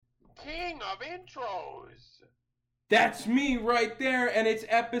king of intros. That's me right there, and it's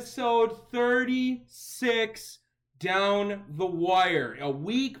episode 36, Down the Wire. A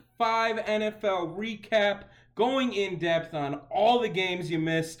Week 5 NFL recap, going in depth on all the games you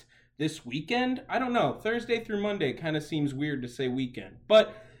missed this weekend. I don't know, Thursday through Monday kind of seems weird to say weekend.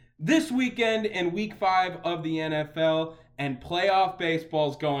 But this weekend in Week 5 of the NFL, and playoff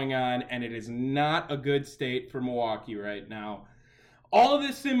baseball's going on, and it is not a good state for Milwaukee right now. All of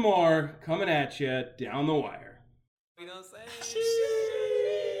this and more coming at you down the wire. You know what I'm saying?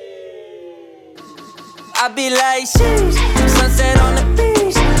 I be like, sheesh, sunset on the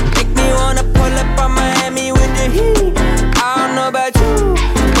beach. Make me wanna pull up on Miami with the heat. I don't know about you,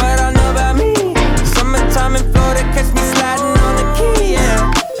 but I know about me. Summertime in Florida, catch me sliding on the key,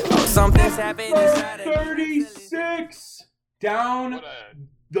 yeah. Oh, something's happening inside of 36 down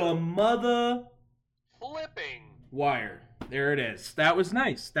the mother Flipping. wire. There it is. That was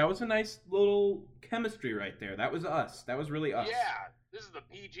nice. That was a nice little chemistry right there. That was us. That was really us. Yeah, this is the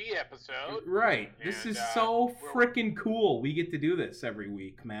PG episode. Right. This And, is so freaking cool. We get to do this every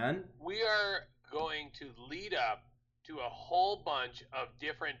week, man. We are going to lead up to a whole bunch of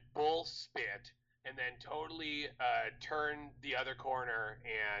different bull spit and then totally turn the other corner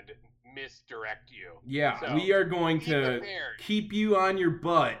and misdirect you. Yeah, So, we are going be to prepared. keep you on your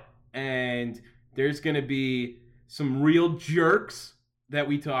butt, and there's going to be some real jerks that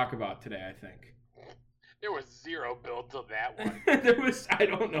we talk about today, I think. There was zero build to that one. I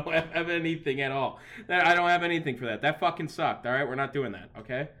don't know, I have anything at all. I don't have anything for that. That fucking sucked, all right? We're not doing that,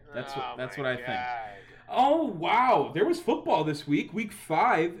 okay? That's what I think. Oh, wow. There was football this week, week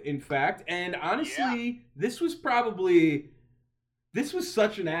 5, in fact. And honestly, this was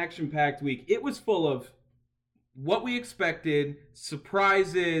such an action-packed week. It was full of what we expected,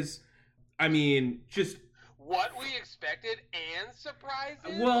 surprises. I mean, just... What we expected and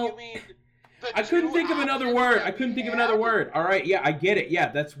surprises? Well, You mean I couldn't think of another word. All right, yeah, I get it. Yeah,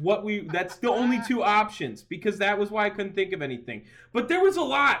 that's the only two options, because that was why I couldn't think of anything. But there was a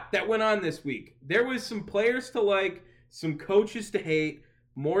lot that went on this week. There was some players to like, some coaches to hate,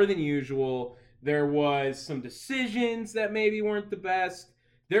 more than usual. There was some decisions that maybe weren't the best.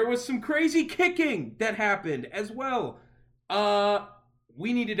 There was some crazy kicking that happened as well.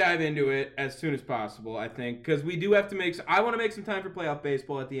 We need to dive into it as soon as possible, I think, because we do have to I want to make some time for playoff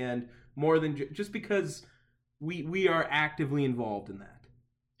baseball at the end. More than just because we are actively involved in that.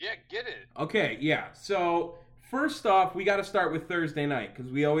 Yeah, get it. Okay, yeah. So first off, we got to start with Thursday night,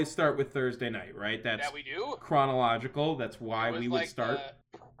 because we always start with Thursday night, right? That's That we do. chronological. That's why It was we would start.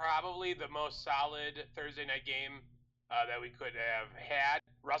 Probably the most solid Thursday night game that we could have had.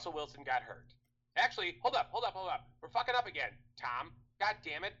 Russell Wilson got hurt. Actually, hold up. We're fucking up again, Tom. God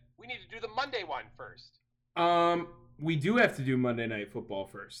damn it. We need to do the Monday one first. We do have to do Monday Night Football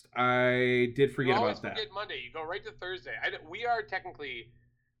first. I did forget about that. Forget Monday. You go right to Thursday. We are technically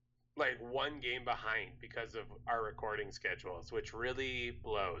like one game behind because of our recording schedules, which really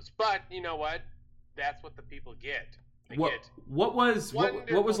blows. But you know what? That's what the people get. What was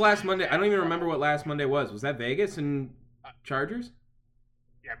last Monday? I don't even remember what last Monday was. Was that Vegas and Chargers?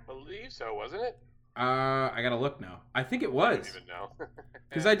 Yeah, I believe so, wasn't it? I gotta look now. I think it was. I don't even know.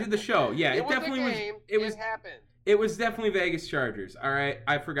 Because I did the show. Yeah, it was definitely a game. was. It happened. It was definitely Vegas Chargers. All right,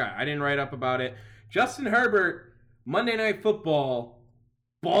 I forgot. I didn't write up about it. Justin Herbert, Monday Night Football,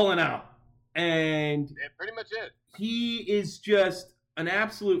 balling out, and Yeah, pretty much it. he is just an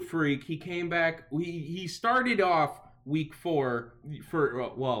absolute freak. He came back. He started off week 4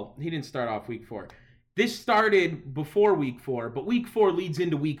 he didn't start off week 4. This started before week 4, but week 4 leads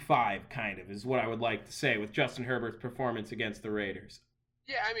into week 5, kind of, is what I would like to say with Justin Herbert's performance against the Raiders.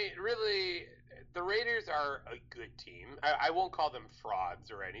 Yeah, I mean, really, the Raiders are a good team. I won't call them frauds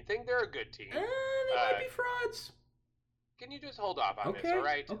or anything. They're a good team. They might be frauds. Can you just hold off on this, Okay, all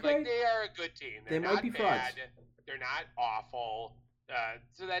right? okay. Like, they are a good team. They're They might not be bad. frauds. They're not awful.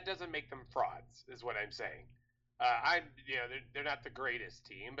 So that doesn't make them frauds, is what I'm saying. They're not the greatest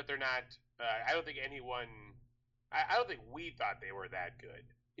team, but they're not. I don't think anyone. I don't think we thought they were that good.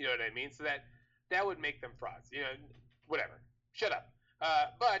 You know what I mean? So that would make them frauds. You know, whatever. Shut up.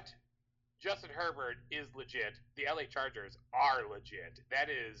 But Justin Herbert is legit. The LA Chargers are legit. That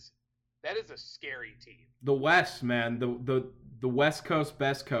is a scary team. The West, man, the West Coast,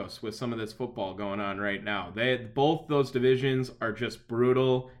 best coast with some of this football going on right now. Both those divisions are just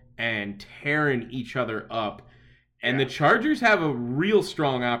brutal and tearing each other up. And the Chargers have a real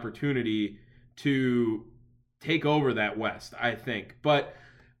strong opportunity to take over that West, I think. But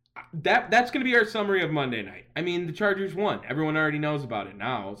that's going to be our summary of Monday night. I mean, the Chargers won. Everyone already knows about it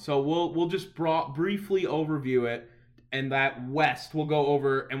now. So we'll just briefly overview it. and that West we'll go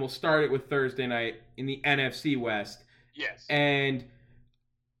over, and we'll start it with Thursday night in the NFC West. Yes. And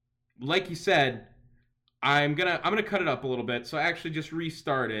like you said, I'm gonna cut it up a little bit, so I actually just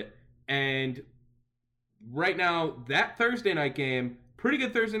restart it. And right now, that Thursday night game, pretty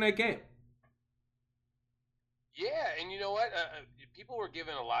good Thursday night game. Yeah, and you know what? People were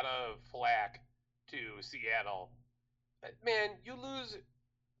giving a lot of flack to Seattle. Man, you lose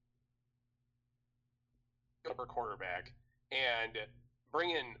upper quarterback and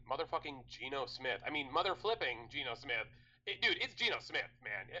bring in motherfucking Geno Smith. I mean, mother flipping Geno Smith. Dude, it's Geno Smith,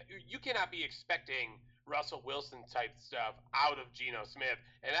 man. You cannot be expecting Russell Wilson type stuff out of Geno Smith.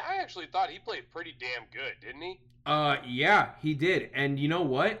 And I actually thought he played pretty damn good, didn't he? Yeah, he did. And you know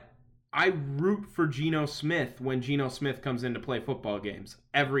what? I root for Geno Smith when Geno Smith comes in to play football games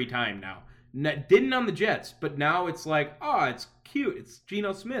every time now. Didn't on the Jets, but now it's like, oh, it's cute. It's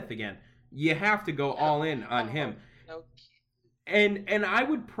Geno Smith again. You have to go all in on him. And I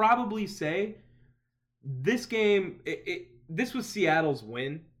would probably say this game, this was Seattle's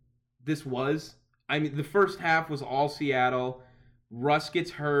win. This was. I mean, the first half was all Seattle. Russ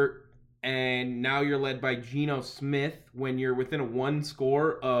gets hurt, and now you're led by Geno Smith when you're within a one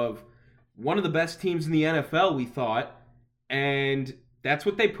score of one of the best teams in the NFL, we thought. And that's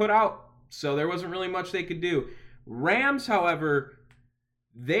what they put out. So there wasn't really much they could do. Rams, however,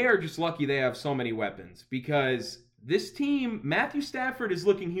 they are just lucky they have so many weapons because this team, Matthew Stafford is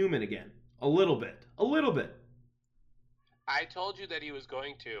looking human again. A little bit. I told you that he was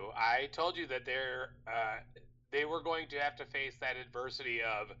going to. I told you that they were going to have to face that adversity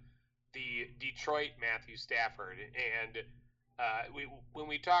of the Detroit Matthew Stafford. And when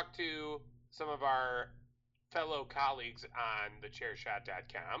we talked to some of our fellow colleagues on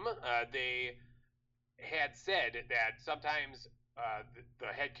thechairshot.com, they had said that sometimes the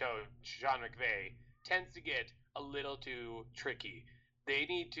head coach, Sean McVay, tends to get a little too tricky. They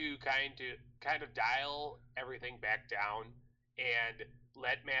need to kind of dial everything back down and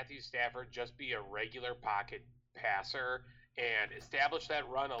let Matthew Stafford just be a regular pocket passer and establish that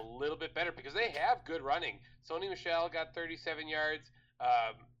run a little bit better because they have good running. Sony Michel got 37 yards.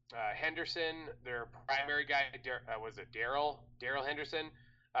 Henderson, their primary guy, was it Darrell Henderson,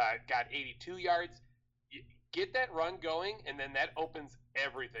 got 82 yards. Get that run going, and then that opens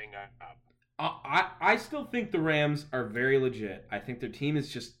everything up. I still think the Rams are very legit. I think their team is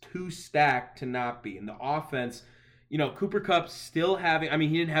just too stacked to not be. And the offense, Cooper Kupp still having,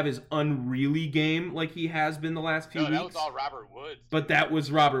 he didn't have his unreally game like he has been the last few weeks. That was all Robert Woods. But that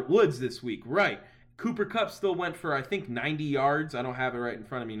was Robert Woods this week, right. Cooper Kupp still went for, I think, 90 yards. I don't have it right in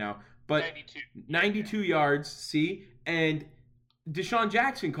front of me now. But 92 yards, see? And Deshaun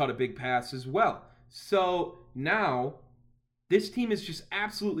Jackson caught a big pass as well. So now this team is just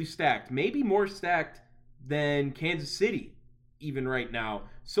absolutely stacked. Maybe more stacked than Kansas City even right now.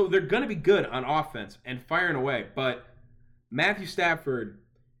 So they're going to be good on offense and firing away. But Matthew Stafford,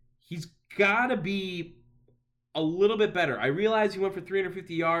 he's got to be a little bit better. I realize he went for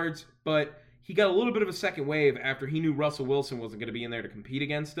 350 yards, but he got a little bit of a second wave after he knew Russell Wilson wasn't going to be in there to compete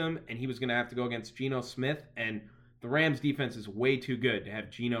against him, and he was going to have to go against Geno Smith. And the Rams defense is way too good to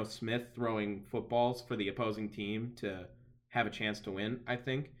have Geno Smith throwing footballs for the opposing team to have a chance to win, I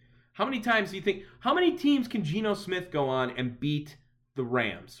think. How many teams can Geno Smith go on and beat the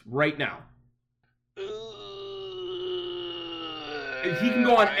Rams right now? If he can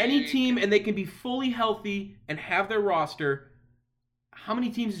go on any team and they can be fully healthy and have their roster, how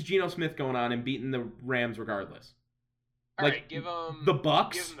many teams is Geno Smith going on and beating the Rams regardless? All right, give him the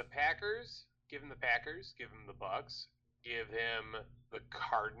Bucks. Give him the Packers. Give him the Packers. Give him the Bucks. Give him the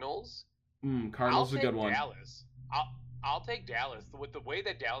Cardinals. Cardinals is a good one. Dallas. I'll take Dallas. With the way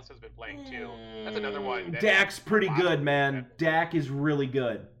that Dallas has been playing too, that's another one. Dak's pretty good, man. Dak is really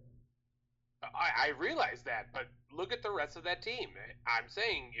good. I realize that, but look at the rest of that team. I'm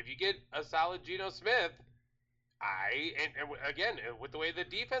saying if you get a solid Geno Smith, and again with the way the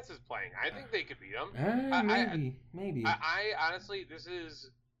defense is playing, I think they could beat them. Maybe. I honestly, this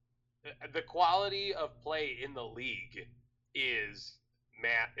is the quality of play in the league is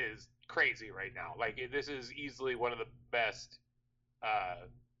crazy right now. Like this is easily one of the best,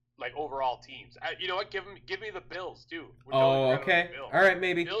 overall teams. You know what? Give me the Bills too. Okay. All right,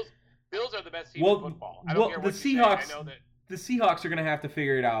 maybe. Bills are the best team in football. I don't care what the you Seahawks. Say. I know that the Seahawks are going to have to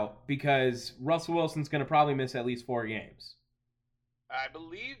figure it out because Russell Wilson's going to probably miss at least 4 games. I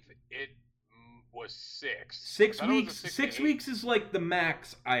believe it was 6. 6 weeks. 6 weeks is like the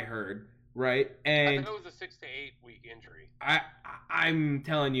max I heard. right? I And thought it was a 6 to 8 week injury. I'm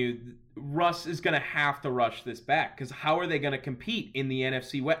telling you, Russ is going to have to rush this back because how are they going to compete in the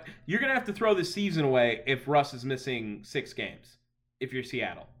NFC West? You're going to have to throw the season away if Russ is missing 6 games. If you're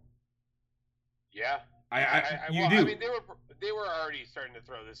Seattle, Yeah, you well, do. I mean, they were already starting to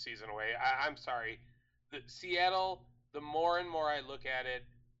throw this season away. I'm sorry, Seattle. The more and more I look at it,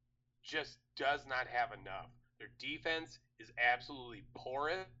 just does not have enough. Their defense is absolutely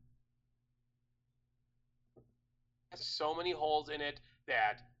porous. So many holes in it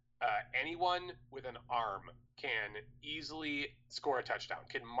that anyone with an arm can easily score a touchdown,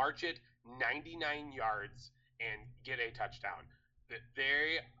 can march it 99 yards and get a touchdown.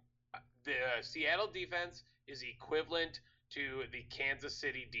 The Seattle defense is equivalent to the Kansas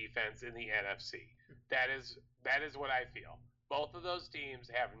City defense in the NFC. That is what I feel. Both of those teams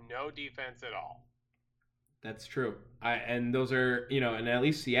have no defense at all. That's true. And those are, and at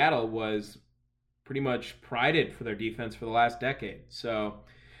least Seattle was pretty much prided for their defense for the last decade. So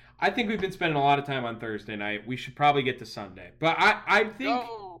I think we've been spending a lot of time on Thursday night. We should probably get to Sunday. But I think...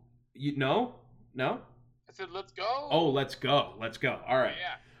 No? I said, let's go. Oh, let's go. All right.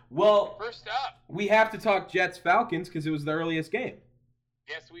 Yeah. Well, first up, we have to talk Jets-Falcons because it was the earliest game.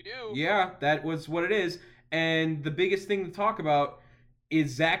 Yes, we do. Yeah, that was what it is. And the biggest thing to talk about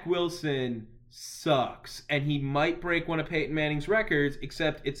is Zach Wilson sucks. And he might break one of Peyton Manning's records,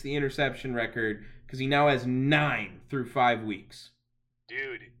 except it's the interception record because he now has 9 through 5 weeks.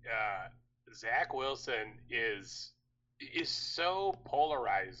 Dude, Zach Wilson is so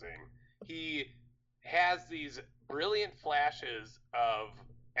polarizing. He has these brilliant flashes of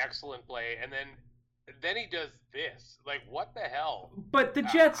excellent play, and then he does this. Like, what the hell? But the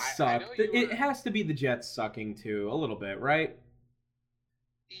Jets suck. It has to be the Jets sucking too, a little bit, right?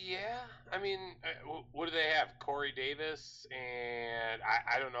 Yeah, I mean, what do they have? Corey Davis, and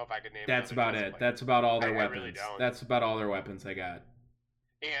I don't know if I could name. That's about it. That's about all their weapons. I really don't. That's about all their weapons I got.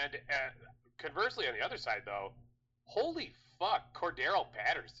 And conversely, on the other side, though, holy fuck, Cordero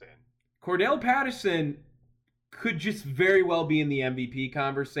Patterson. Cordell Patterson could just very well be in the MVP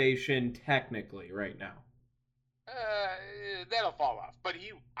conversation technically right now. That'll fall off. But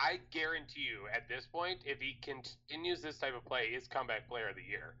I guarantee you, at this point, if he continues this type of play, is comeback player of the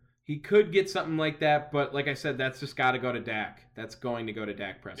year. He could get something like that, but like I said, that's just got to go to Dak. That's going to go to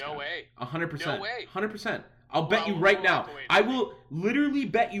Dak Prescott. No way. 100%. No way. 100%. I'll bet you right now. I will literally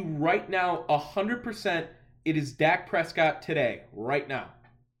bet you right now 100% it is Dak Prescott today. Right now.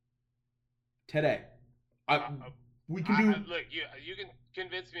 Today. We can do... Look, you can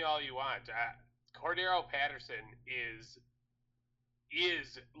convince me all you want. Cordero Patterson is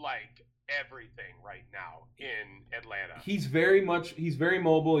like everything right now in Atlanta. He's very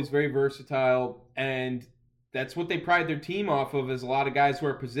mobile, he's very versatile, and that's what they pride their team off of is a lot of guys who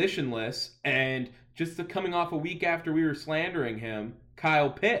are positionless, and just coming off a week after we were slandering him, Kyle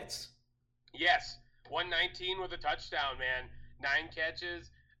Pitts. Yes, 119 with a touchdown, man. 9 catches.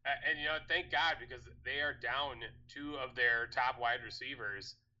 And, thank God, because they are down 2 of their top wide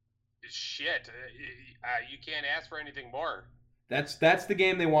receivers. Shit, you can't ask for anything more. That's the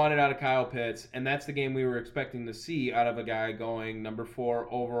game they wanted out of Kyle Pitts, and that's the game we were expecting to see out of a guy going number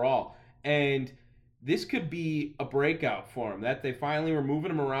 4 overall. And this could be a breakout for him, that they finally were moving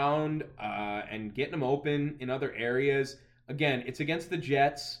him around and getting him open in other areas. Again, it's against the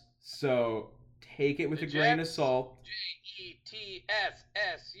Jets, so take it with a grain of salt.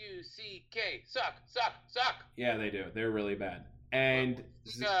 Jetsuck. Suck. Yeah, they do. They're really bad. And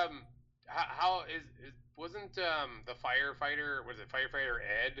how wasn't the firefighter? Was it firefighter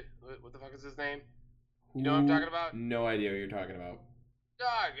Ed? What the fuck is his name? You know what I'm talking about? No idea what you're talking about.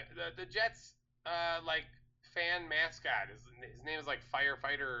 Dog, the Jets fan mascot. His name is like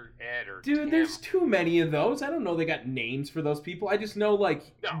firefighter Ed or dude. Tim. There's too many of those. I don't know they got names for those people. I just know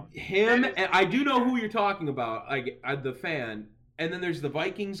him, and I do know who you're talking about. The fan. And then there's the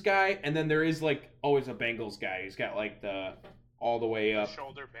Vikings guy, and then there is always a Bengals guy who's got the all the way up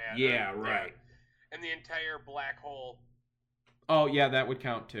shoulder pad. Yeah, right. And the entire black hole. Oh yeah, that would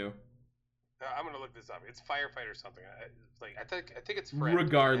count too. I'm gonna look this up. It's firefighter something. I think it's Fred.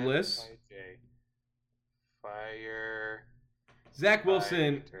 Regardless. Fire. Zach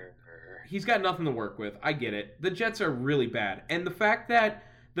Wilson. He's got nothing to work with. I get it. The Jets are really bad, and the fact that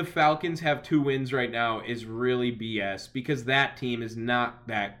the Falcons have 2 wins right now is really BS because that team is not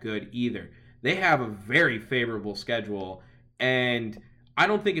that good either. They have a very favorable schedule, and I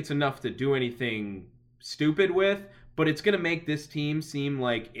don't think it's enough to do anything stupid with, but it's going to make this team seem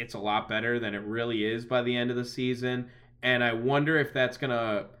like it's a lot better than it really is by the end of the season, and I wonder if that's going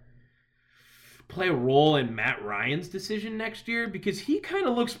to play a role in Matt Ryan's decision next year? Because he kind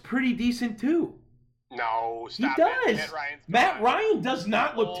of looks pretty decent too. No, stop he does. it. Matt Ryan does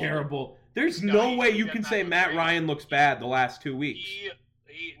not look terrible. There's no way you can say Matt Ryan looks bad the last 2 weeks.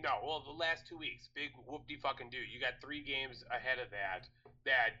 The last 2 weeks, big whoop-de fucking do. You got 3 games ahead of that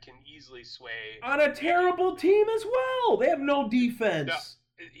can easily sway. On a terrible team as well. They have no defense. No,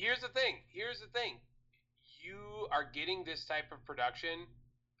 here's the thing. You are getting this type of production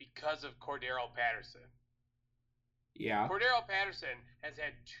because of Cordero Patterson. Yeah. Cordero Patterson has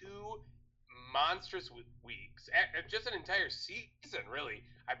had 2 monstrous weeks, just an entire season, really.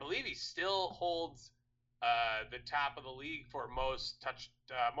 I believe he still holds the top of the league for most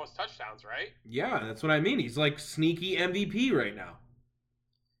touchdowns, right? Yeah, that's what I mean. He's like sneaky MVP right now.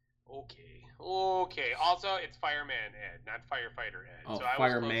 Okay. Also, it's Fireman Ed, not Firefighter Ed. Oh, so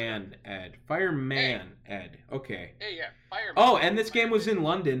Fireman Ed. Fireman Ed. Okay. Hey, yeah, Fireman. Oh, and this game was in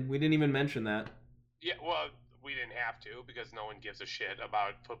London. We didn't even mention that. Yeah, well, we didn't have to because no one gives a shit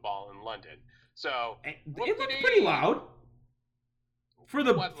about football in London. So it looked pretty loud.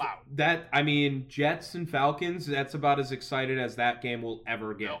 What loud? Jets and Falcons, that's about as excited as that game will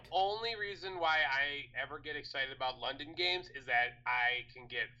ever get. The only reason why I ever get excited about London games is that I can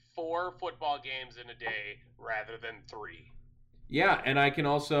get 4 football games in a day rather than 3. Yeah, and I can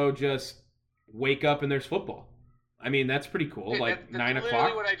also just wake up and there's football. I mean, that's pretty cool. That's 9 o'clock. That's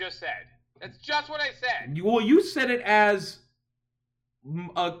literally what I just said. That's just what I said. You said it as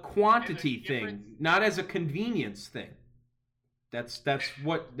a quantity thing, not as a convenience thing. That's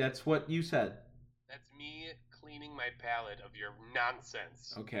what you said. That's me cleaning my palate of your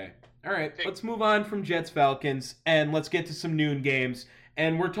nonsense. Okay. All right. Let's move on from Jets Falcons and let's get to some noon games.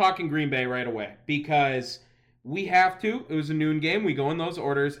 And we're talking Green Bay right away because we have to. It was a noon game. We go in those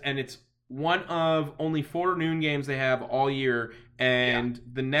orders, and it's one of only 4 noon games they have all year. And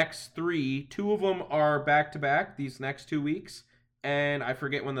the next 3, 2 of them are back-to-back these next 2 weeks. And I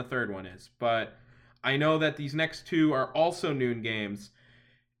forget when the third one is. But I know that these next 2 are also noon games.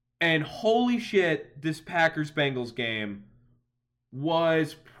 And holy shit, this Packers-Bengals game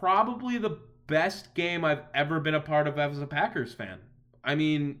was probably the best game I've ever been a part of as a Packers fan. I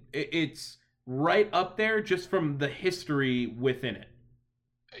mean, it's right up there just from the history within it.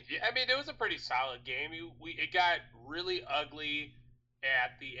 I mean, it was a pretty solid game. It got really ugly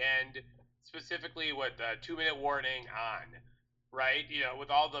at the end, specifically with the 2-minute warning on, right? With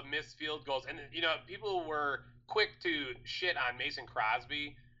all the missed field goals. And, people were quick to shit on Mason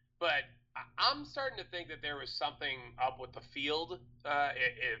Crosby, but I'm starting to think that there was something up with the field,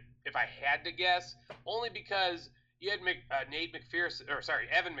 if I had to guess, only because you had Evan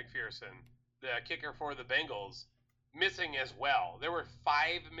McPherson, the kicker for the Bengals, missing as well. There were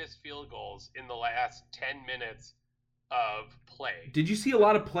 5 missed field goals in the last 10 minutes of play. Did you see a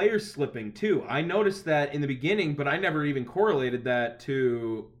lot of players slipping too? I noticed that in the beginning, but I never even correlated that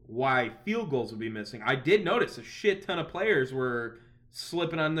to why field goals would be missing. I did notice a shit ton of players were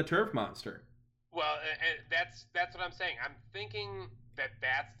slipping on the turf monster. Well, that's what I'm saying. I'm thinking that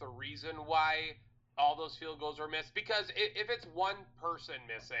that's the reason why all those field goals were missed. Because if it's one person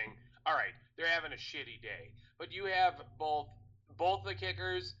missing, all right, they're having a shitty day. But you have both the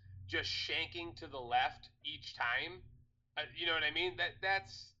kickers just shanking to the left each time. You know what I mean?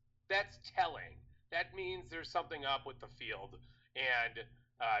 That's telling. That means there's something up with the field, and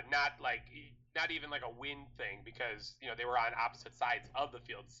not even like a wind thing because they were on opposite sides of the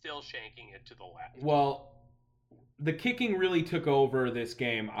field, still shanking it to the left. Well, the kicking really took over this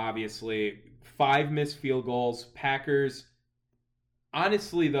game. Obviously, 5 missed field goals. Packers,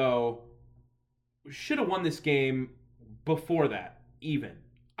 honestly though, should have won this game before that. Even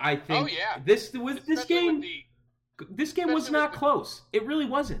I think. Oh yeah. This game was not close. It really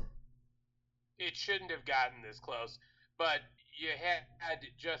wasn't. It shouldn't have gotten this close, but you had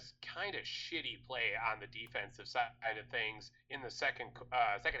just kind of shitty play on the defensive side of things in the second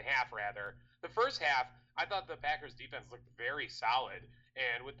half, rather. The first half, I thought the Packers defense looked very solid,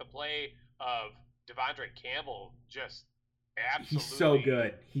 and with the play of Devondre Campbell, just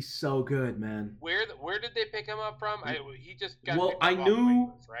absolutely. He's so good, man. Where did they pick him up from? He just got picked up off the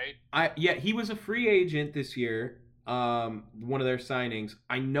Bengals, right? He was a free agent this year. One of their signings.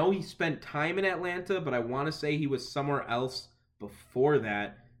 I know he spent time in Atlanta, but I want to say he was somewhere else before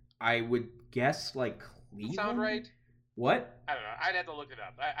that. I would guess like Cleveland. Sound right? What? I don't know. I'd have to look it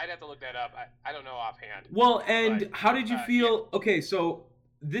up. I'd have to look that up. I don't know offhand. Well, and how did you feel? Yeah. Okay, so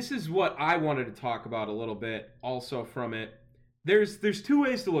this is what I wanted to talk about a little bit also from it. There's 2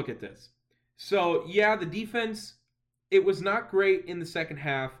 ways to look at this. So, yeah, the defense, it was not great in the second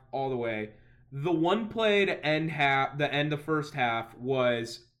half all the way. The one play to end the first half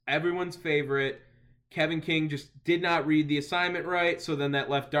was everyone's favorite. Kevin King just did not read the assignment right, so then that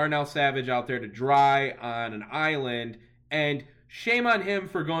left Darnell Savage out there to dry on an island. And shame on him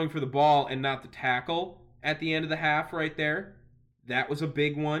for going for the ball and not the tackle at the end of the half right there. That was a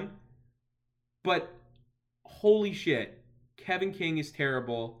big one. But holy shit, Kevin King is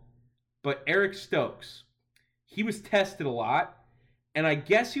terrible. But Eric Stokes, he was tested a lot. And I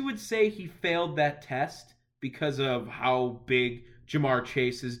guess you would say he failed that test because of how big Ja'Marr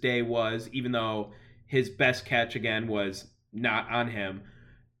Chase's day was, even though his best catch, again, was not on him.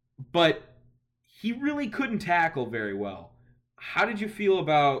 But he really couldn't tackle very well. How did you feel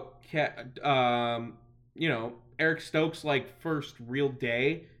about, Eric Stokes' first real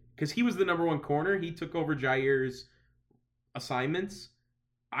day? Because he was the number one corner. He took over Jair's assignments.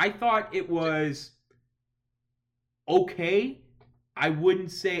 I thought it was okay. I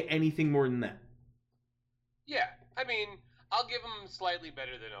wouldn't say anything more than that. Yeah, I mean, I'll give him slightly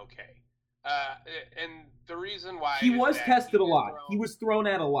better than okay. And the reason why he was tested a lot. He was thrown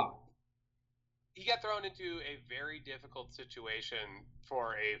at a lot. He got thrown into a very difficult situation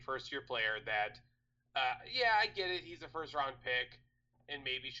for a first-year player that, I get it. He's a first-round pick and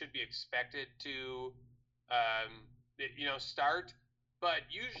maybe should be expected to, start. But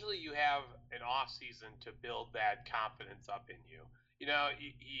usually you have an off season to build that confidence up in you.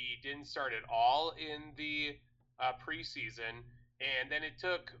 He didn't start at all in the preseason, and then it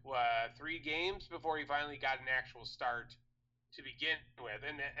took 3 games before he finally got an actual start to begin with.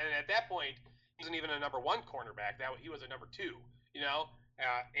 And at that point, he wasn't even a number 1 cornerback. He was a number 2.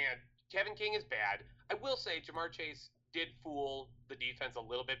 And Kevin King is bad. I will say Ja'Marr Chase did fool the defense a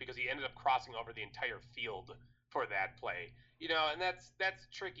little bit because he ended up crossing over the entire field for that play. And that's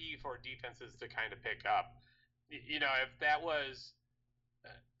tricky for defenses to kind of pick up. If that was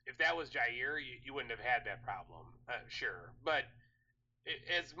Jair, you wouldn't have had that problem, sure. But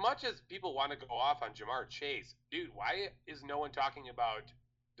as much as people want to go off on Ja'Marr Chase, dude, why is no one talking about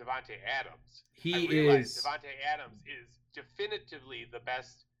Davante Adams? I realize Davante Adams is definitively the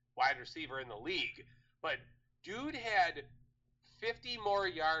best wide receiver in the league, but dude had 50 more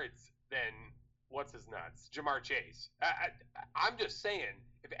yards than what's his nuts, Ja'Marr Chase. I'm just saying,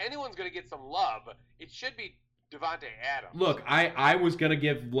 if anyone's going to get some love, it should be Davante Adams. Look, I was going to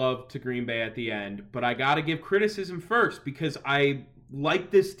give love to Green Bay at the end, but I got to give criticism first because I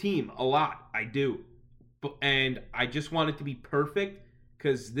like this team a lot. I do. And I just want it to be perfect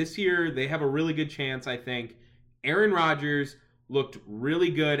because this year they have a really good chance, I think. Aaron Rodgers looked really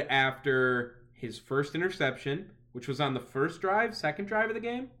good after his first interception, which was on the second drive of the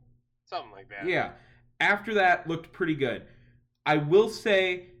game. Something like that. Yeah. After that, looked pretty good. I will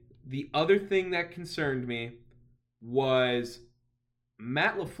say the other thing that concerned me was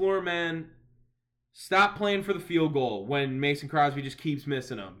Matt LaFleur, man, stop playing for the field goal when Mason Crosby just keeps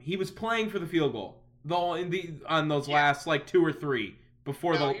missing them. He was playing for the field goal on those last 2 or 3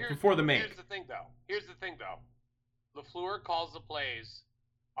 before the make. Here's the thing though. LaFleur calls the plays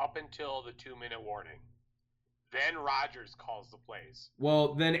up until the 2-minute warning. Then Rodgers calls the plays.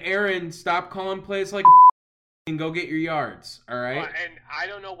 Well, then Aaron, stop calling plays like and go get your yards, all right? And I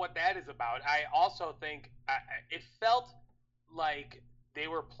don't know what that is about. I also think it felt like they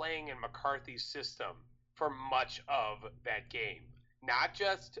were playing in McCarthy's system for much of that game. Not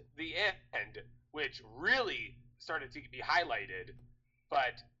just the end, which really started to be highlighted,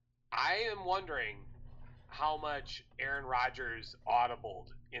 but I am wondering how much Aaron Rodgers audibled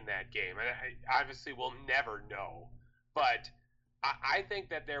in that game. And obviously we'll never know, but I think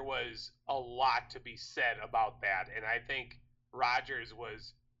that there was a lot to be said about that. And I think Rodgers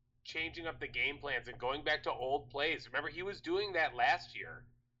was changing up the game plans and going back to old plays. Remember, he was doing that last year.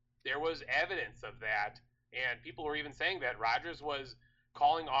 There was evidence of that. And people were even saying that Rodgers was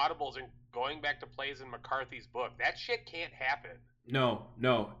calling audibles and going back to plays in McCarthy's book. That shit can't happen. No,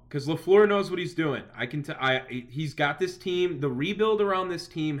 because LaFleur knows what he's doing. He's got this team. The rebuild around this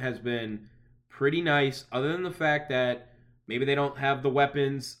team has been pretty nice, other than the fact that maybe they don't have the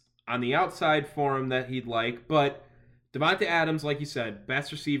weapons on the outside for him that he'd like. But Davante Adams, like you said,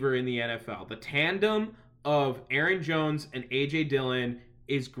 best receiver in the NFL. The tandem of Aaron Jones and A.J. Dillon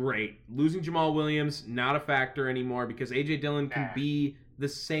is great. Losing Jamal Williams, not a factor anymore because A.J. Dillon can be the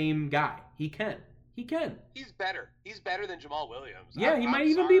same guy. He can. He's better. He's better than Jamal Williams. Yeah, he might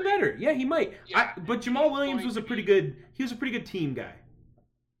even be better. Yeah, he might. Yeah, but Jamal Williams was a pretty good team guy.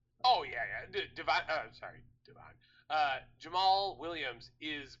 Oh, yeah. Devon. Jamal Williams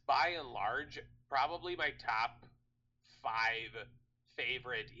is, by and large, probably my top 5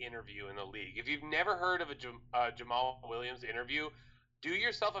 favorite interview in the league. If you've never heard of a Jamal Williams interview, do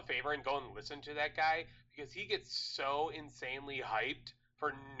yourself a favor and go and listen to that guy because he gets so insanely hyped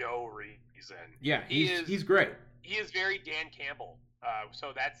for no reason. Yeah, he's great. He is very Dan Campbell,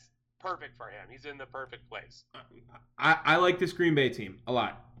 so that's perfect for him. He's in the perfect place. I like this Green Bay team a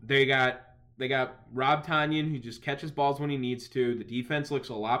lot. They got Rob Tonyan, who just catches balls when he needs to. The defense looks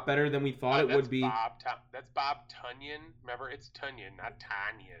a lot better than we thought it would be. That's Bob Tonyan. Remember, it's Tonyan, not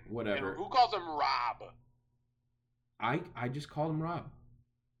Tonyan. Whatever. And who calls him Rob? I just called him Rob.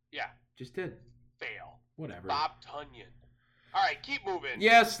 Yeah. Just did. Fail. Whatever. Bob Tonyan. All right, keep moving.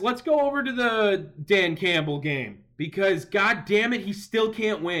 Yes, let's go over to the Dan Campbell game because, god damn it, he still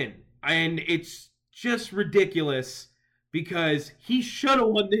can't win. And it's just ridiculous because he should have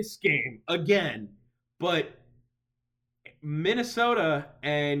won this game again. But Minnesota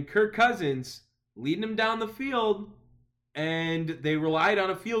and Kirk Cousins leading him down the field, and they relied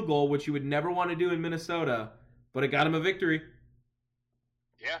on a field goal, which you would never want to do in Minnesota, but it got him a victory.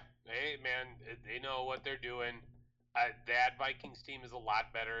 Yeah, hey, man, they know what they're doing. That Vikings team is a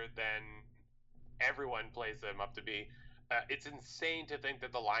lot better than everyone plays them up to be. It's insane to think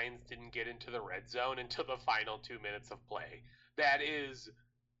that the Lions didn't get into the red zone until the final 2 minutes of play. That is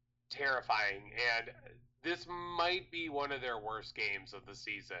terrifying, and this might be one of their worst games of the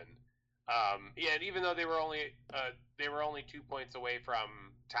season. Yeah, and even though they were only 2 points away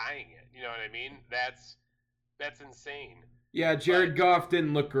from tying it, you know what I mean? That's insane. Yeah, Jared Goff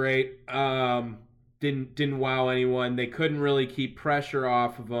didn't look great. Didn't wow anyone. They couldn't really keep pressure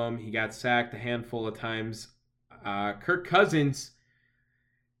off of him. He got sacked a handful of times. Kirk Cousins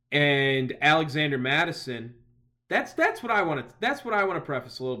and Alexander Mattison. That's what I want to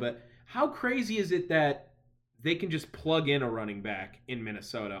preface a little bit. How crazy is it that they can just plug in a running back in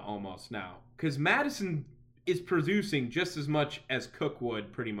Minnesota almost now? Because Mattison is producing just as much as Cook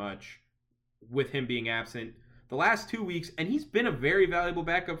would, pretty much, with him being absent the last 2 weeks, and he's been a very valuable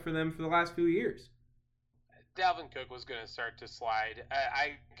backup for them for the last few years. Dalvin Cook was going to start to slide.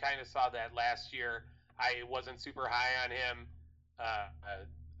 I kind of saw that last year. I wasn't super high on him,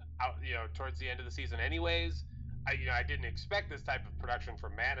 towards the end of the season. Anyways, I didn't expect this type of production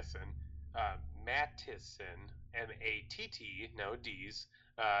from Mattison, M-A-T-T, no D's.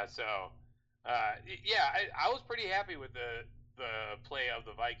 I was pretty happy with the play of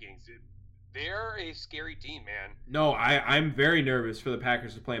the Vikings. They're a scary team, man. No, I'm very nervous for the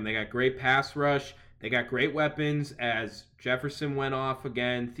Packers to play them. They got great pass rush. They got great weapons as Jefferson went off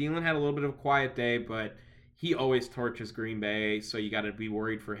again. Thielen had a little bit of a quiet day, but he always torches Green Bay, so you got to be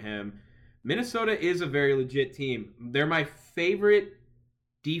worried for him. Minnesota is a very legit team. They're my favorite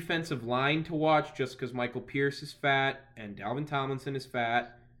defensive line to watch just because Michael Pierce is fat and Dalvin Tomlinson is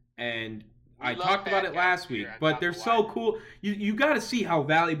fat. And I talked about it last week, but they're so cool. You got to see how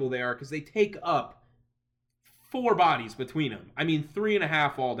valuable they are because they take up 4 bodies between them. I mean,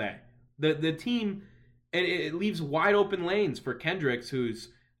 3.5 all day. The team, and it leaves wide open lanes for Kendricks, who's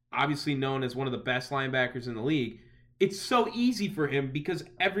obviously known as one of the best linebackers in the league. It's so easy for him because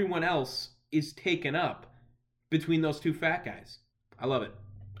everyone else is taken up between those 2 fat guys. I love it.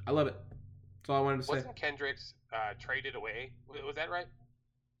 That's all I wanted to say. Wasn't Kendricks traded away? Was that right?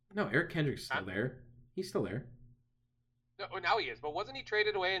 No, Eric Kendricks still there. He's still there. No, now he is. But wasn't he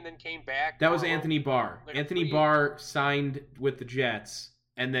traded away and then came back? That was Anthony Barr. Anthony Barr signed with the Jets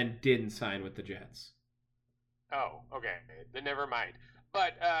and then didn't sign with the Jets. Oh, okay. Then never mind.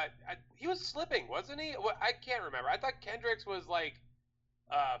 But he was slipping, wasn't he? I can't remember. I thought Kendricks was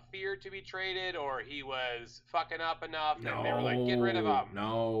feared to be traded, or he was fucking up enough, and they were like, get rid of him.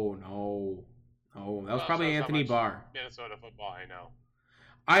 No. That was probably Anthony Barr. Minnesota football, I know.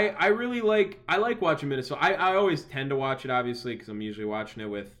 I really like watching Minnesota. I always tend to watch it, obviously, because I'm usually watching it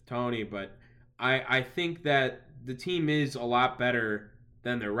with Tony, but I think that the team is a lot better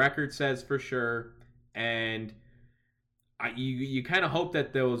than their record says for sure, and you kind of hope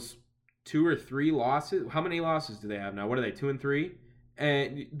that those 2 or 3 losses. How many losses do they have now? What are they, 2 and 3?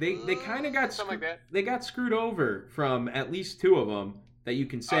 And they kind of got like that. They got screwed over from at least 2 of them that you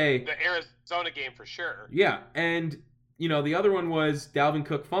can say. The Arizona game for sure. Yeah, and the other one was Dalvin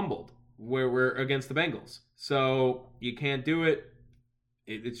Cook fumbled where we're against the Bengals. So you can't do it.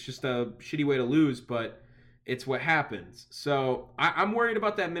 It's just a shitty way to lose, but it's what happens. So I'm worried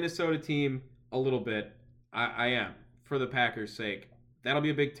about that Minnesota team a little bit. I am. For the Packers' sake. That'll be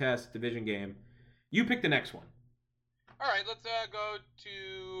a big test, division game. You pick the next one. All right, let's go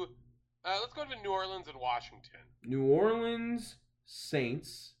to New Orleans and Washington. New Orleans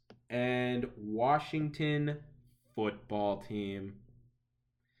Saints and Washington football team.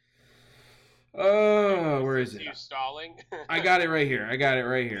 Oh, where is it? You stalling? I got it right here.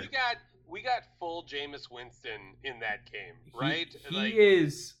 We got full Jameis Winston in that game, right? He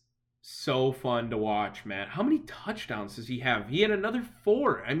is so fun to watch, man. How many touchdowns does he have? He had another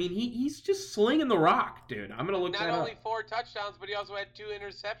 4. I mean, he's just slinging the rock, dude. I'm gonna look that up. Not only 4 touchdowns, but he also had 2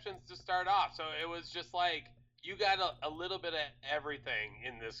 interceptions to start off. So it was just like you got a little bit of everything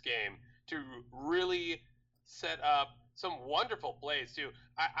in this game to really set up some wonderful plays too.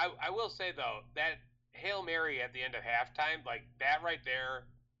 I will say though, that Hail Mary at the end of halftime, like that right there,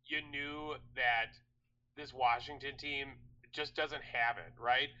 you knew that this Washington team just doesn't have it,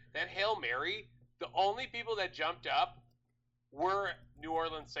 right? That Hail Mary, the only people that jumped up were New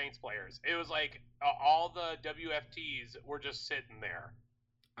Orleans Saints players. It was like all the WFTs were just sitting there.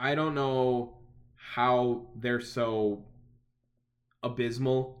 I don't know how they're so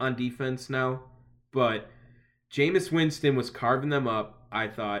abysmal on defense now, but Jameis Winston was carving them up, I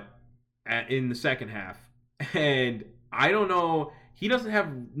thought, in the second half. And I don't know, he doesn't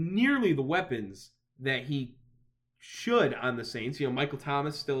have nearly the weapons that he should on the Saints. You know, Michael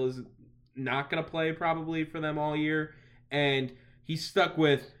Thomas still is not going to play probably for them all year. And he's stuck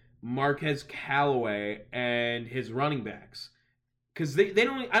with Marquez Callaway and his running backs. Because they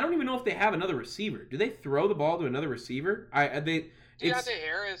don't, I don't even know if they have another receiver. Do they throw the ball to another receiver? Deontay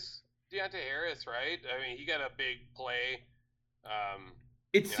Harris, right? I mean, he got a big play.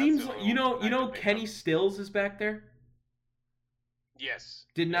 It seems, you know, Kenny Stills is back there? Yes.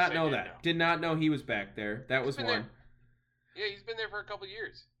 Did not know that. Did not know he was back there. That was one. Yeah, he's been there for a couple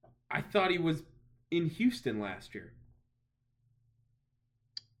years. I thought he was in Houston last year.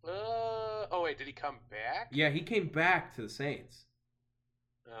 Oh wait, did he come back? Yeah, he came back to the Saints.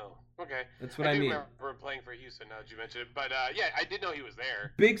 Oh, okay. That's what I mean. I remember playing for Houston now that you mentioned it. But yeah, I did know he was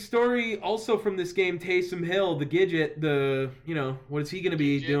there. Big story also from this game, Taysom Hill, the Gidget, what is he going to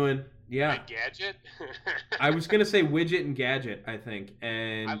be doing? Yeah. Gadget? I was going to say Widget and Gadget, I think.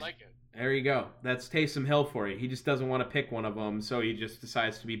 And I like it. There you go. That's Taysom Hill for you. He just doesn't want to pick one of them, so he just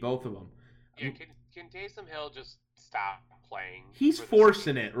decides to be both of them. Yeah, can Taysom Hill just stop playing? He's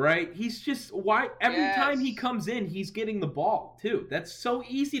forcing it, right? He's just every time he comes in, he's getting the ball too. That's so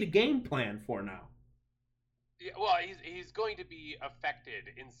easy to game plan for now. Yeah, well, he's going to be affected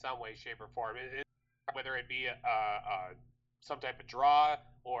in some way, shape, or form, whether it be some type of draw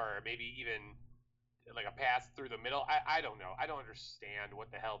or maybe even like a pass through the middle. I don't know. I don't understand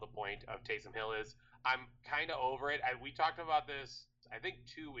what the hell the point of Taysom Hill is. I'm kind of over it. We talked about this, I think,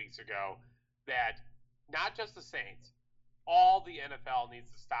 2 weeks ago, that not just the Saints, all the NFL needs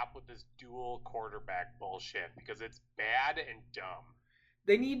to stop with this dual quarterback bullshit because it's bad and dumb.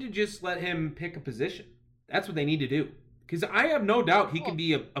 They need to just let him pick a position. That's what they need to do. Because I have no doubt he can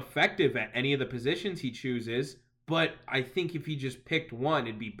be effective at any of the positions he chooses, but I think if he just picked one,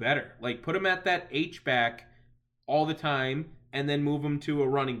 it'd be better. Like, put him at that H-back all the time and then move him to a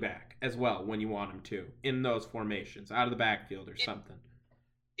running back as well when you want him to in those formations, out of the backfield or something.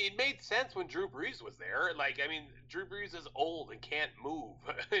 It made sense when Drew Brees was there. Like, I mean, Drew Brees is old and can't move,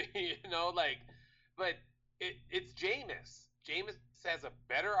 but it's Jameis. Jameis has a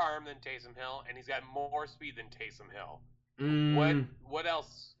better arm than Taysom Hill, and he's got more speed than Taysom Hill. What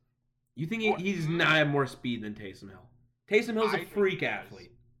else? You think he does not have more speed than Taysom Hill? Taysom Hill's a freak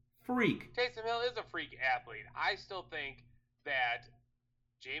athlete. Freak. Taysom Hill is a freak athlete. I still think that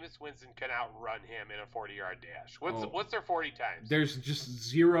Jameis Winston can outrun him in a 40-yard dash. What's their 40 times? There's just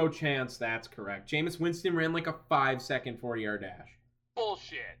zero chance that's correct. Jameis Winston ran like a 5-second 40-yard dash.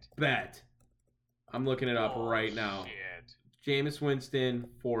 Bullshit. Bet. I'm looking it up right now. Jameis Winston,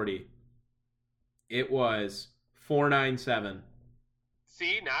 40. It was 4.97.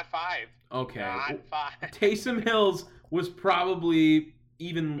 See, not 5. Okay. Not 5. Taysom Hill's was probably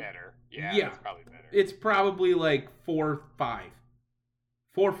even better. Yeah, it's probably better. It's probably like 4.5.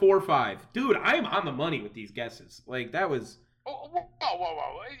 4.45. Dude, I'm on the money with these guesses. Like, that was... Whoa.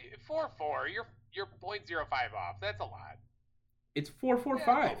 4.4. You're 0.05 off. That's a lot. It's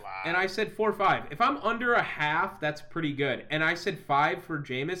 4.45. And I said 4.5. If I'm under a half, that's pretty good. And I said 5 for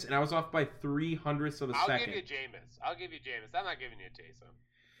Jameis, and I was off by 0.03 of a second. I'll give you Jameis. I'm not giving you Taysom.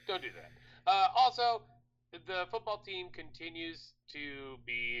 Don't do that. Also, the football team continues to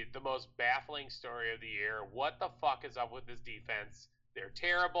be the most baffling story of the year. What the fuck is up with this defense? They're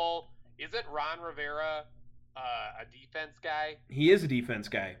terrible. Isn't Ron Rivera a defense guy? He is a defense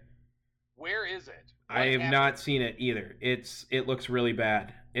guy. Where is it? I have not seen it either. It looks really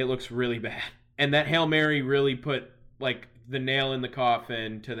bad. It looks really bad. And that Hail Mary really put like the nail in the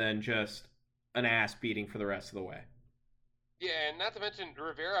coffin to then just an ass beating for the rest of the way. Yeah, and not to mention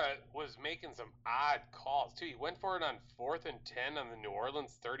Rivera was making some odd calls too. He went for it on 4th and 10 on the New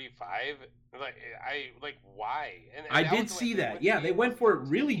Orleans 35. Why? And I did see that. Yeah, they went for it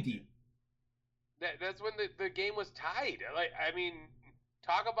really deep. That's when the game was tied.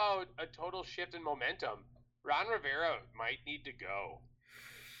 talk about a total shift in momentum. Ron Rivera might need to go.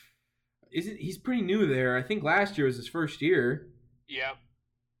 He's pretty new there. I think last year was his first year. Yep.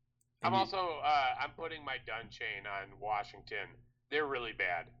 I'm putting my done chain on Washington. They're really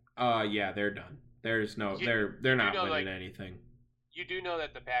bad. Yeah, they're done. There's no they're not winning anything. You do know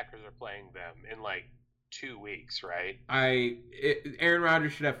that the Packers are playing them in like 2 weeks, right? Aaron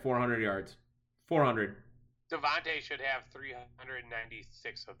Rodgers should have 400 yards. 400. Devontae should have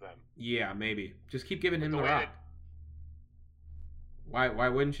 396 of them. Yeah, maybe. Just keep giving him the rock. Why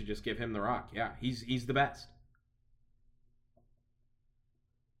wouldn't you just give him the rock? Yeah, he's the best.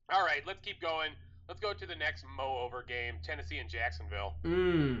 All right, let's keep going. Let's go to the next mow-over game, Tennessee and Jacksonville.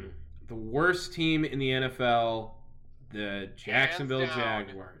 The worst team in the NFL, the Jacksonville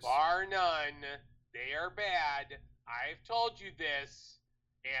Jaguars. Bar none. They are bad. I've told you this,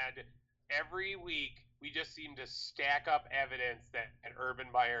 and every week we just seem to stack up evidence that Urban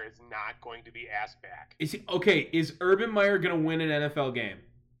Meyer is not going to be asked back. Is Urban Meyer going to win an NFL game?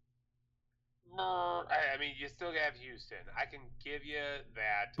 I mean, you still have Houston. I can give you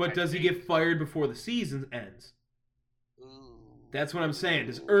that. But does he get fired before the season ends? Ooh. That's what I'm saying.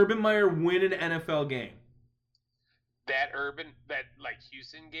 Does Urban Meyer win an NFL game? That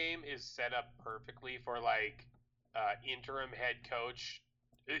Houston game is set up perfectly for interim head coach.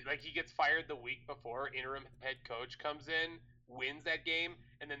 Like, he gets fired the week before, interim head coach comes in, wins that game,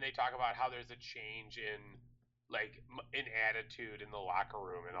 and then they talk about how there's a change in attitude in the locker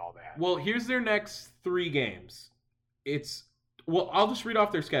room and all that. Well, here's their next 3 games. I'll just read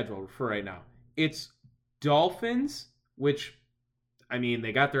off their schedule for right now. It's Dolphins, which, I mean,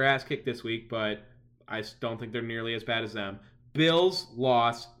 they got their ass kicked this week, but I don't think they're nearly as bad as them. Bills,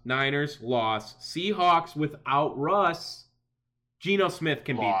 loss. Niners, loss. Seahawks without Russ. Geno Smith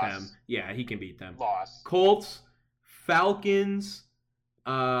can beat them. Yeah, he can beat them. Loss. Colts, Falcons.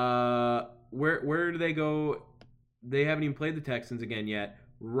 Where do they go? They haven't even played the Texans again yet.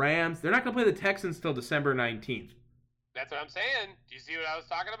 Rams. They're not going to play the Texans till December 19th. That's what I'm saying. Do you see what I was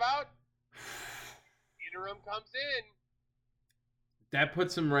talking about? Interim comes in. That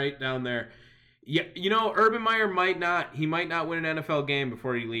puts him right down there. Yeah, Urban Meyer might not win an NFL game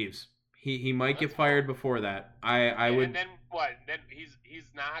before he leaves. He might get fired before that. I would. And then what? Then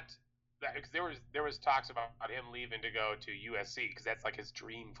he's not, because there was talks about him leaving to go to USC because that's like his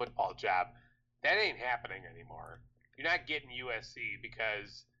dream football job. That ain't happening anymore. You're not getting USC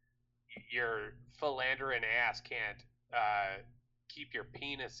because your philandering ass can't keep your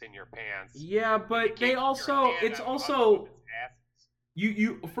penis in your pants. Yeah, but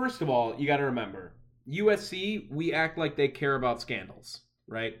you first of all, you got to remember, USC, we act like they care about scandals,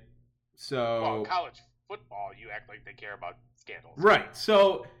 right? So college football, you act like they care about scandals. Right.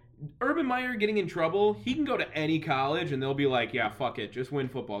 So Urban Meyer getting in trouble, he can go to any college and they'll be like, yeah, fuck it, just win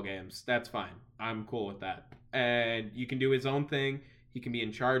football games. That's fine. I'm cool with that. And you can do his own thing. He can be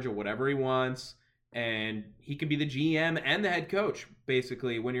in charge of whatever he wants. And he can be the GM and the head coach,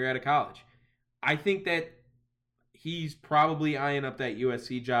 basically, when you're at a college. I think that he's probably eyeing up that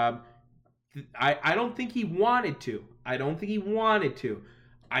USC job. I don't think he wanted to.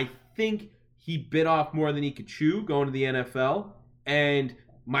 I think he bit off more than he could chew going to the NFL. And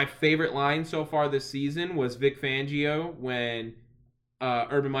my favorite line so far this season was Vic Fangio when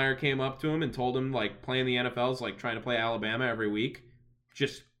Urban Meyer came up to him and told him, like, playing the NFL is like trying to play Alabama every week.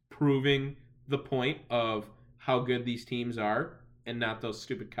 Just proving the point of how good these teams are and not those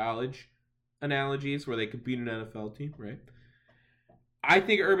stupid college analogies where they could beat an NFL team, right? I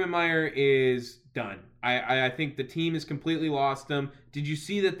think Urban Meyer is done. I think the team has completely lost him. Did you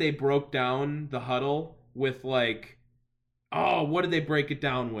see that they broke down the huddle with what did they break it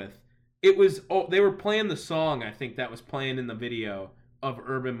down with? It was, they were playing the song, I think, that was playing in the video of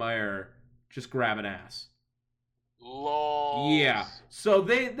Urban Meyer just grabbing ass. Lols. Yeah. So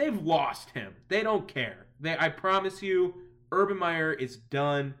they've lost him. They don't care. I promise you, Urban Meyer is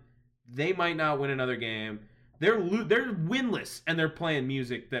done. They might not win another game. They're winless, and they're playing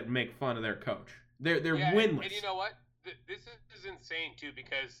music that make fun of their coach. They're winless. And you know what? This is insane too,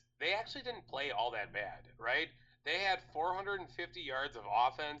 because they actually didn't play all that bad, right? They had 450 yards of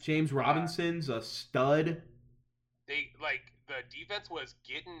offense. James Robinson's a stud. The defense was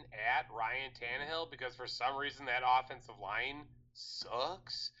getting at Ryan Tannehill because for some reason that offensive line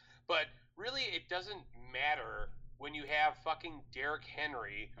sucks. But really, it doesn't matter when you have fucking Derrick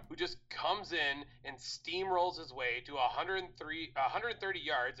Henry, who just comes in and steamrolls his way to 130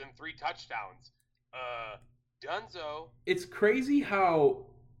 yards and 3 touchdowns. Dunzo. It's crazy how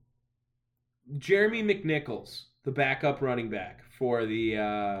Jeremy McNichols, the backup running back for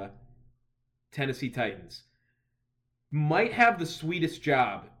the Tennessee Titans, might have the sweetest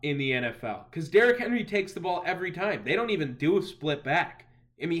job in the NFL because Derrick Henry takes the ball every time. They don't even do a split back.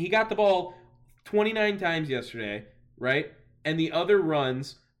 I mean, he got the ball 29 times yesterday, right? And the other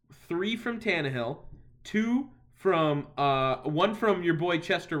runs, 3 from Tannehill, 1 from your boy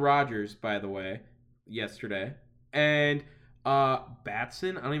Chester Rogers, by the way, yesterday, and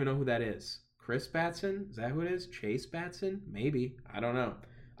Batson. I don't even know who that is. Chris Batson? Is that who it is? Chase Batson? Maybe. I don't know.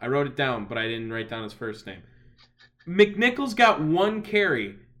 I wrote it down, but I didn't write down his first name. McNichols got 1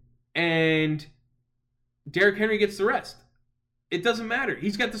 carry, and Derrick Henry gets the rest. It doesn't matter.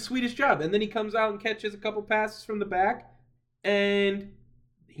 He's got the sweetest job. And then he comes out and catches a couple passes from the back, and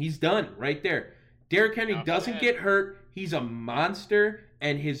he's done right there. Derrick Henry doesn't get hurt. He's a monster,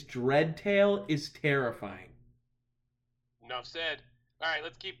 and his dread tail is terrifying. Enough said. All right,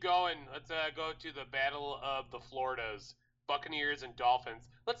 let's keep going. Let's go to the battle of the Floridas, Buccaneers and Dolphins.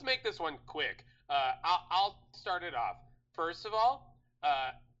 Let's make this one quick. I'll start it off. First of all,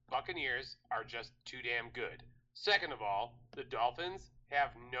 Buccaneers are just too damn good. Second of all, the Dolphins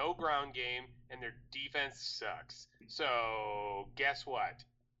have no ground game, and their defense sucks. So guess what?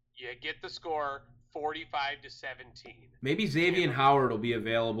 You get the score 45-17. Maybe Xavier Howard will be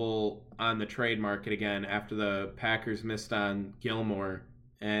available on the trade market again after the Packers missed on Gilmore,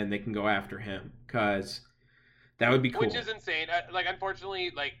 and they can go after him because that would be cool. Which is insane.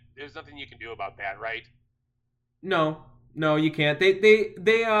 Unfortunately, there's nothing you can do about that, right? No, you can't.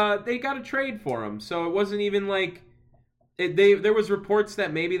 They got a trade for him, so it wasn't even like there was reports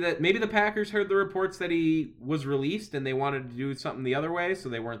that maybe the Packers heard the reports that he was released and they wanted to do something the other way, so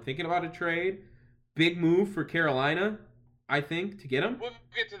they weren't thinking about a trade. Big move for Carolina, I think, to get him. We'll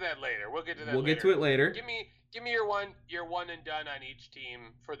get to that later. We'll get to it later. Give me your one and done on each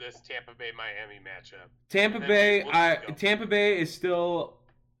team for this Tampa Bay Miami matchup. Tampa Bay is still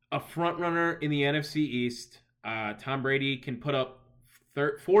a front runner in the NFC East. Tom Brady can put up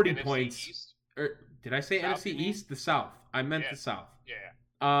 40 NFC points. East? Did I say South NFC East? The South. I meant the South. Yeah.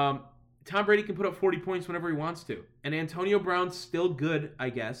 Tom Brady can put up 40 points whenever he wants to. And Antonio Brown's still good, I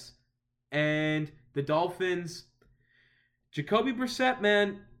guess. And the Dolphins, Jacoby Brissett,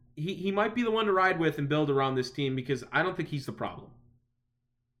 man, he might be the one to ride with and build around this team because I don't think he's the problem.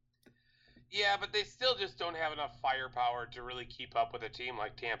 Yeah, but they still just don't have enough firepower to really keep up with a team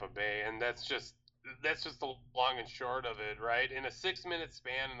like Tampa Bay, and that's just the long and short of it, right? In a 6-minute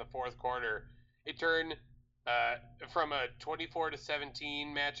span in the fourth quarter, it turned from a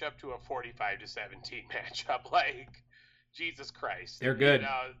 24-17 matchup to a 45-17 matchup. Jesus Christ. They're good.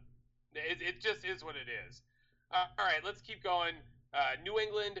 It just is what it is. All right, let's keep going. New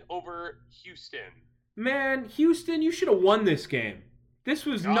England over Houston. Man, Houston, you should have won this game. This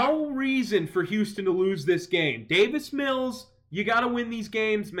was no reason for Houston to lose this game. Davis Mills, you got to win these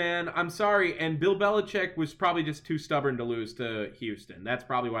games, man. I'm sorry. And Bill Belichick was probably just too stubborn to lose to Houston. That's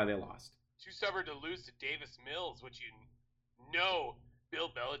probably why they lost. Too stubborn to lose to Davis Mills, which Bill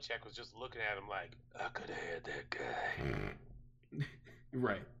Belichick was just looking at him like, I could have had that guy.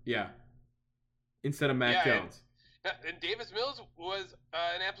 Right, yeah. Instead of Mac Jones. And Davis Mills was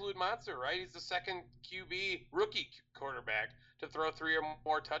an absolute monster, right? He's the second QB rookie quarterback to throw 3 or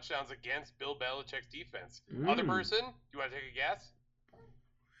more touchdowns against Bill Belichick's defense. Other person, you want to take a guess?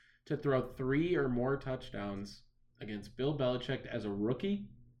 To throw 3 or more touchdowns against Bill Belichick as a rookie?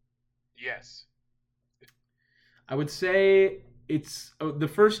 Yes. I would say it's the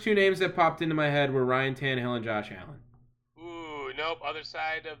first 2 names that popped into my head were Ryan Tannehill and Josh Allen. Nope, other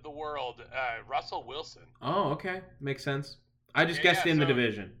side of the world. Russell Wilson. Oh, okay. Makes sense. I just guessed in the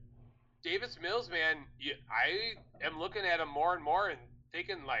division. Davis Mills, man, I am looking at him more and more and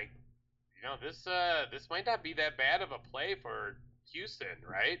thinking, this might not be that bad of a play for Houston,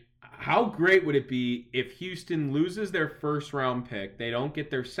 right? How great would it be if Houston loses their first-round pick, they don't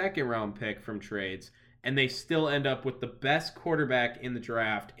get their second-round pick from trades, and they still end up with the best quarterback in the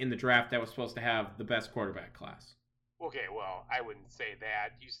draft that was supposed to have the best quarterback class? Okay, well, I wouldn't say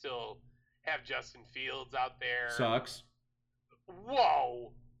that. You still have Justin Fields out there. Sucks.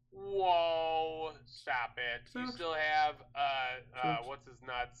 Whoa, stop it. Sucks. You still have, what's his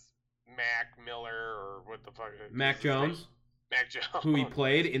nuts? Mac Miller, or what the fuck? Mac Jones? Mac Jones. Who he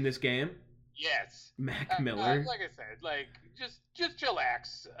played in this game? Yes. Mac Miller. Like I said, just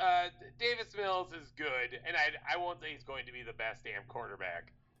chillax. Davis Mills is good, and I won't say he's going to be the best damn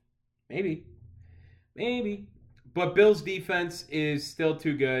quarterback. Maybe. But Bills' defense is still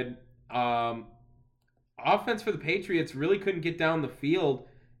too good. Offense for the Patriots really couldn't get down the field.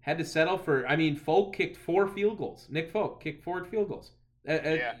 Had to settle for... Folk kicked 4 field goals. Nick Folk kicked 4 field goals.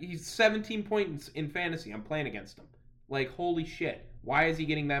 He's 17 points in fantasy. I'm playing against him. Holy shit. Why is he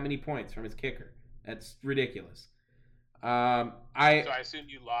getting that many points from his kicker? That's ridiculous. So I assume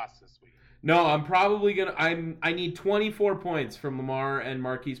you lost this week. No, I'm probably gonna. I need 24 points from Lamar and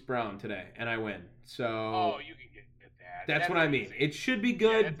Marquise Brown today, and I win. So. Oh, you can get that. That's what I mean. easy. It should be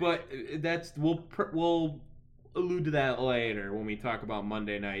good, Yeah, but we'll allude to that later when we talk about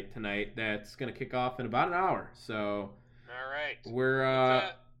Monday night tonight. That's gonna kick off in about an hour. So. All right. We're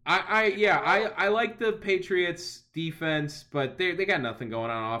I like the Patriots defense, but they got nothing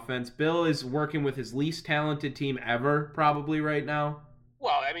going on offense. Bill is working with his least talented team ever, probably right now.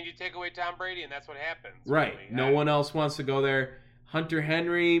 Well, I mean, you take away Tom Brady, and that's what happens. Right. Really. No one else wants to go there. Hunter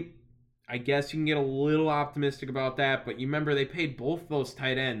Henry, I guess you can get a little optimistic about that, but you remember they paid both those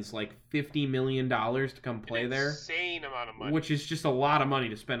tight ends like $50 million to come play there. Insane amount of money. Which is just a lot of money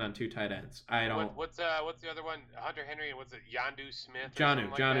to spend on two tight ends. I don't. What's the other one? Hunter Henry and what's it? Yondu Smith.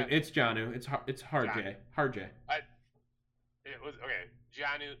 Jonu. It's Jonu. It's Hard J. It was okay.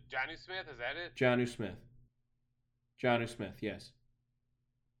 Jonu Smith. Is that it? Jonu Smith. Yes.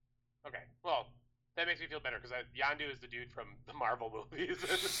 Okay. Well, that makes me feel better because Yondu is the dude from the Marvel movies.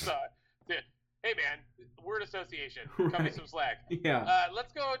 So, hey man, word association. Cut me some slack. Yeah.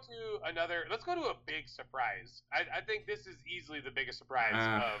 Let's go to a big surprise. I think this is easily the biggest surprise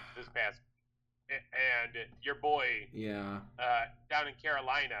of this past. And your boy, down in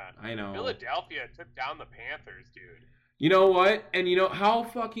Carolina, I know. Philadelphia took down the Panthers, dude. You know what? And you know how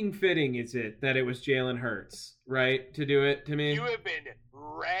fucking fitting is it that it was Jalen Hurts, right, to do it to me? You have been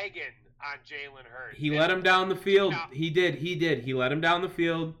ragging on Jalen Hurts. He let him down the field. No. He did. He let him down the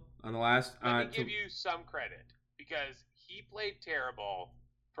field on the last. Let me give you some credit because he played terrible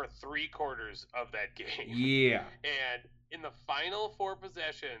for 3/4 of that game. Yeah. And in the final 4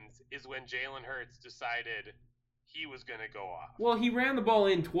 possessions is when Jalen Hurts decided he was going to go off. Well, he ran the ball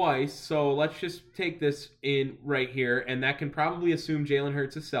in twice, so let's just take this in right here, and that can probably assume Jalen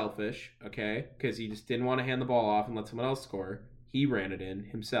Hurts is selfish, okay? Because he just didn't want to hand the ball off and let someone else score. He ran it in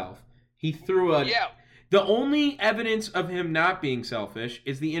himself. He threw a... Yeah. The only evidence of him not being selfish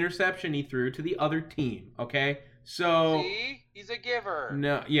is the interception he threw to the other team, okay? So... See? He's a giver.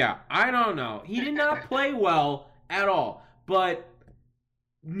 No, yeah, I don't know. He did not play well at all, but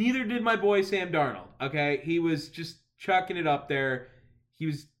neither did my boy Sam Darnold, okay? He was just chucking it up there. He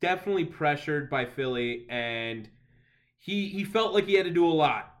was definitely pressured by Philly, and he felt like he had to do a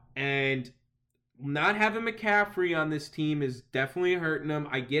lot. And not having McCaffrey on this team is definitely hurting him.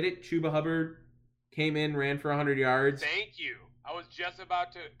 I get it. Chuba Hubbard came in, ran for 100 yards. Thank you. I was just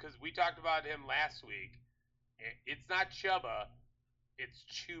about to, because we talked about him last week. It's not Chuba. It's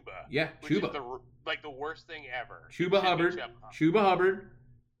Chuba. Yeah, Chuba. Which is the worst thing ever. Chuba Hubbard.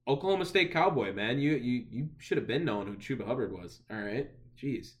 Oklahoma State Cowboy, man. You should have been knowing who Chuba Hubbard was. All right.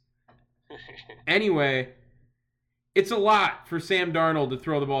 Jeez. Anyway, it's a lot for Sam Darnold to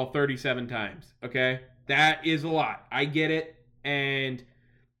throw the ball 37 times, okay? That is a lot. I get it. And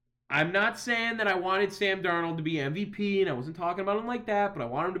I'm not saying that I wanted Sam Darnold to be MVP, and I wasn't talking about him like that, but I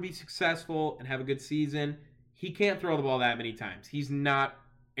want him to be successful and have a good season. He can't throw the ball that many times. He's not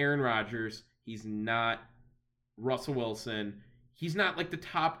Aaron Rodgers. He's not Russell Wilson. He's not like the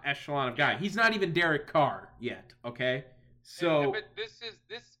top echelon of guy. He's not even Derek Carr yet, okay? So, but this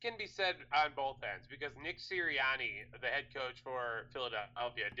can be said on both ends because Nick Sirianni, the head coach for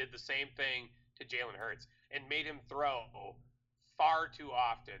Philadelphia, did the same thing to Jalen Hurts and made him throw far too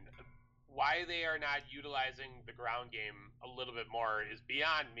often. Why they are not utilizing the ground game a little bit more is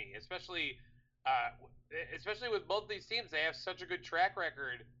beyond me, especially with both these teams. They have such a good track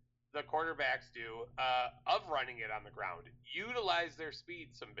record, the quarterbacks do, of running it on the ground. Utilize their speed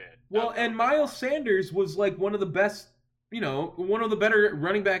some bit. Well, and Miles Sanders was like one of the best, one of the better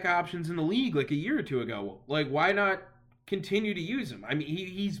running back options in the league like a year or two ago. Like, why not continue to use him? I mean,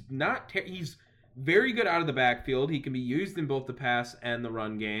 he's very good out of the backfield. He can be used in both the pass and the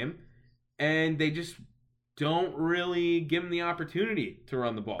run game. And they just don't really give him the opportunity to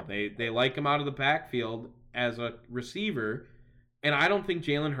run the ball. They like him out of the backfield as a receiver. And I don't think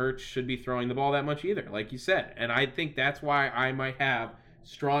Jalen Hurts should be throwing the ball that much either, like you said. And I think that's why I might have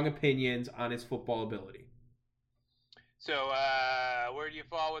strong opinions on his football ability. So where do you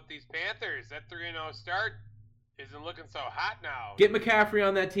fall with these Panthers? That 3-0 start isn't looking so hot now. Get McCaffrey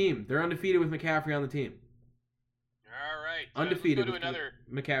on that team. They're undefeated with McCaffrey on the team. All right. Undefeated with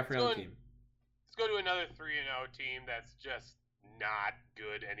McCaffrey on the team. Let's go to another 3-0 team that's just not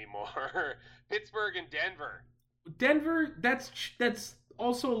good anymore. Pittsburgh and Denver. Denver, that's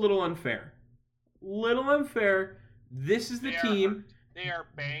also a little unfair. This is the team. They are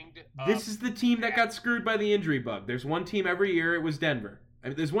banged up. This is the team that got screwed by the injury bug. There's one team every year. It was Denver. I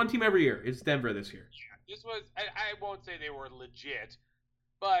mean, there's one team every year. It's Denver this year. Yeah, this was. I won't say they were legit,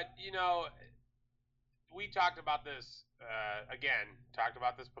 but we talked about this talked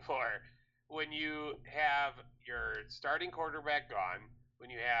about this before. When you have your starting quarterback gone, when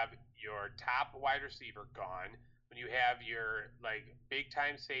you have your top wide receiver gone, when you have your like big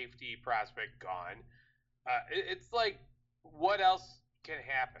time safety prospect gone, it's like, what else can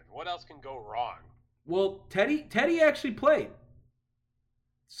happen? What else can go wrong? Well, Teddy actually played.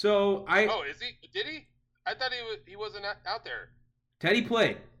 So Oh, is he? Did he? I thought he wasn't out there. Teddy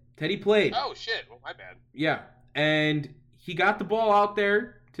played. Oh shit! Well, my bad. Yeah, and he got the ball out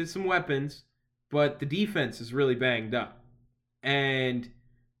there to some weapons, but the defense is really banged up. And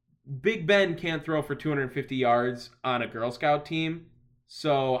Big Ben can't throw for 250 yards on a Girl Scout team.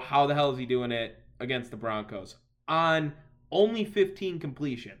 So how the hell is he doing it against the Broncos on only 15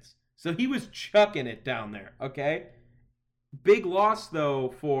 completions? So he was chucking it down there, okay? Big loss,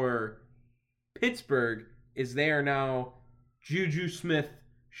 though, for Pittsburgh is they are now Juju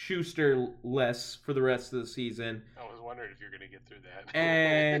Smith-Schuster-less for the rest of the season. I was wondering if you're going to get through that.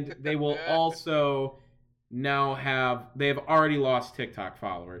 And they will also now they've already lost TikTok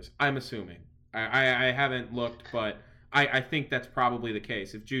followers, I'm assuming. I haven't looked, but I think that's probably the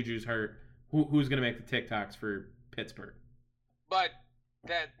case. If Juju's hurt, who's going to make the TikToks for Pittsburgh? But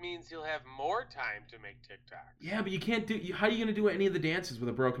that means he'll have more time to make TikToks. Yeah, but you can't how are you going to do any of the dances with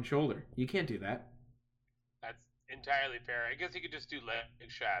a broken shoulder? You can't do that. That's entirely fair. I guess he could just do leg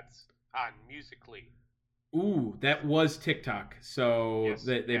shots on Musical.ly. Ooh, that was TikTok. So yes,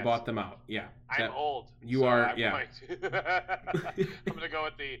 they bought them out. Yeah. I'm old. You are, yeah. I'm going to go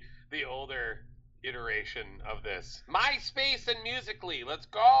with the older iteration of this. MySpace and Musical.ly. Let's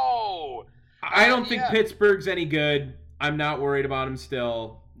go. I don't think Pittsburgh's any good. I'm not worried about him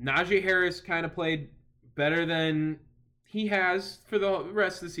still. Najee Harris kind of played better than he has for the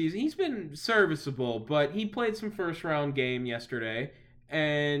rest of the season. He's been serviceable, but he played some first-round game yesterday,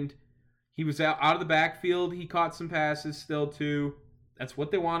 and he was out of the backfield. He caught some passes still, too. That's what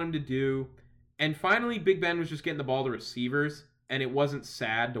they want him to do. And finally, Big Ben was just getting the ball to receivers, and it wasn't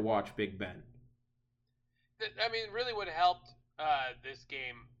sad to watch Big Ben. I mean, really what helped this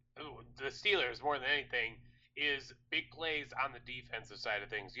game, the Steelers more than anything, is big plays on the defensive side of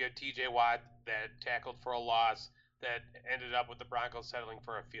things. You had T.J. Watt that tackled for a loss that ended up with the Broncos settling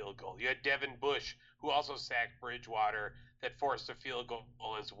for a field goal. You had Devin Bush, who also sacked Bridgewater, that forced a field goal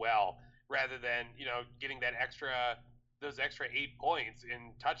as well, rather than, getting those extra 8 points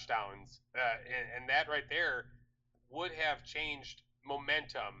in touchdowns. And that right there would have changed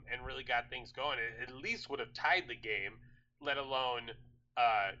momentum and really got things going. It at least would have tied the game, let alone,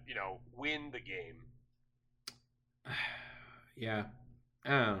 win the game. Yeah,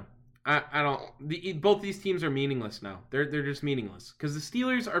 I don't. Both these teams are meaningless now. They're just meaningless because the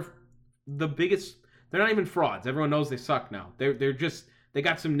Steelers are the biggest. They're not even frauds. Everyone knows they suck now. They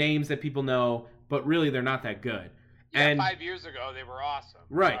got some names that people know, but really they're not that good. Yeah, and 5 years ago they were awesome.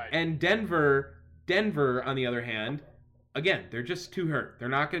 Right, and Denver on the other hand, again, they're just too hurt. They're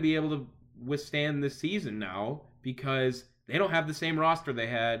not going to be able to withstand this season now because they don't have the same roster they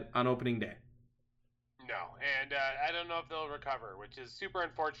had on opening day. No, and I don't know if they'll recover, which is super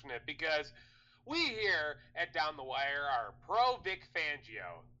unfortunate because we here at Down the Wire are pro Vic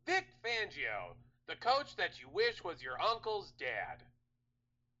Fangio. Vic Fangio, the coach that you wish was your uncle's dad.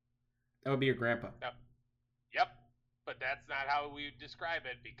 That would be your grandpa. Yep, but that's not how we describe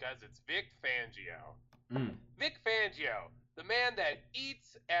it because it's Vic Fangio. Vic Fangio, the man that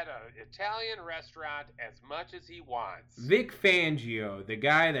eats at an Italian restaurant as much as he wants. Vic Fangio, the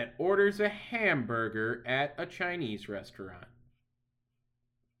guy that orders a hamburger at a Chinese restaurant.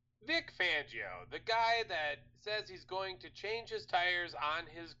 Vic Fangio, the guy that says he's going to change his tires on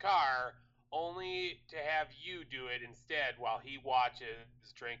his car only to have you do it instead while he watches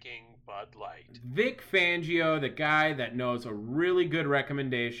drinking Bud Light. Vic Fangio, the guy that knows a really good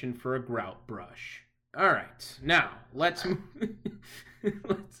recommendation for a grout brush. All right, now let's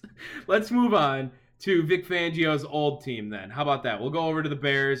move on to Vic Fangio's old team. Then, how about that? We'll go over to the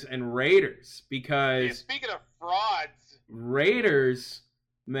Bears and Raiders because speaking of frauds, Raiders,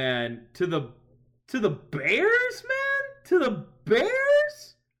 man, to the Bears, man, to the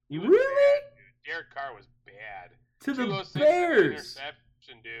Bears. You really? Derek Carr was bad. To the Bears.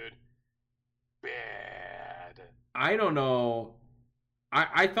 Interception, dude. Bad. I don't know.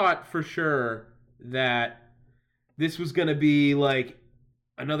 I thought for sure that this was going to be like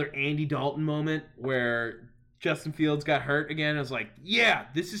another Andy Dalton moment where Justin Fields got hurt again. I was like, yeah,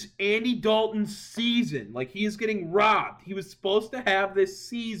 this is Andy Dalton's season. Like, he is getting robbed. He was supposed to have this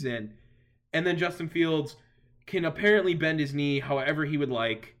season. And then Justin Fields can apparently bend his knee however he would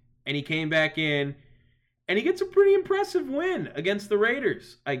like. And he came back in, and he gets a pretty impressive win against the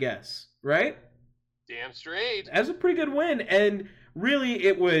Raiders, I guess. Right? Damn straight. That's a pretty good win. And really,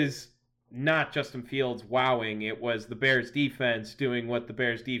 it was not Justin Fields wowing. It was the Bears defense doing what the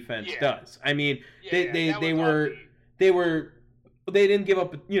Bears defense does. I mean, they didn't give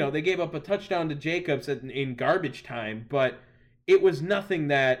up, they gave up a touchdown to Jacobs in garbage time, but it was nothing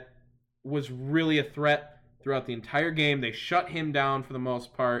that was really a threat throughout the entire game. They shut him down for the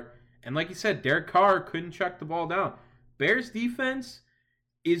most part. And like you said, Derek Carr couldn't check the ball down. Bears defense,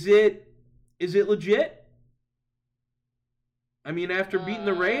 is it legit? I mean, after beating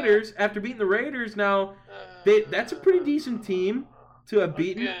the Raiders, now that's a pretty decent team to have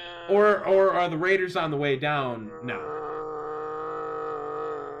beaten. Or are the Raiders on the way down now?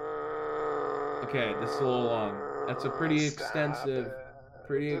 Okay, this is a little long. That's a pretty extensive.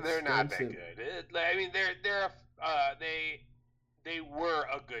 They're not that good. I mean, they were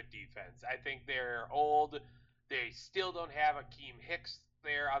a good defense. I think they're old. They still don't have Akeem Hicks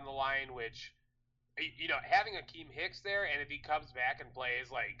there on the line, which, having Akeem Hicks there, and if he comes back and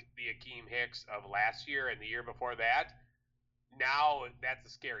plays like the Akeem Hicks of last year and the year before that, now that's a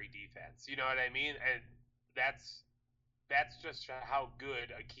scary defense. You know what I mean? And that's just how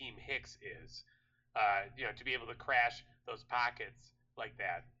good Akeem Hicks is. To be able to crash those pockets like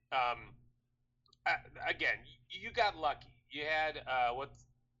that. Again, you got lucky. You had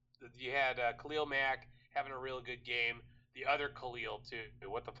Khalil Mack having a real good game. The other Khalil too.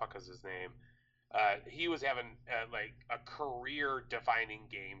 What the fuck is his name? He was having a career-defining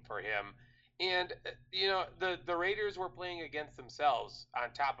game for him. And the Raiders were playing against themselves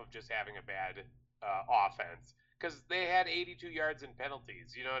on top of just having a bad offense, because they had 82 yards in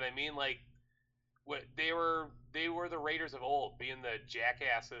penalties. You know what I mean? They were the Raiders of old, being the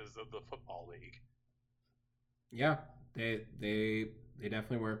jackasses of the football league. Yeah, they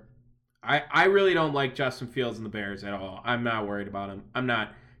definitely were. I really don't like Justin Fields and the Bears at all. I'm not worried about him. I'm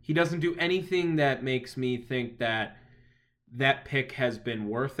not. He doesn't do anything that makes me think that pick has been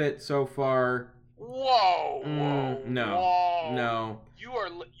worth it so far. Whoa! No. You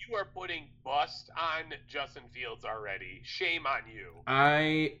are putting bust on Justin Fields already. Shame on you.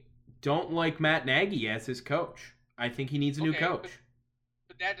 I don't like Matt Nagy as his coach. I think he needs a new coach.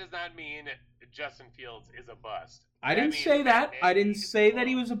 But that does not mean Justin Fields is a bust. I didn't say that. I didn't say that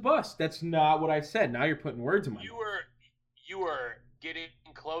he was a bust. That's not what I said. Now you're putting words in my mouth. You were getting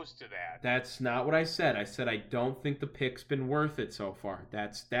close to that. That's not what I said. I said I don't think the pick's been worth it so far.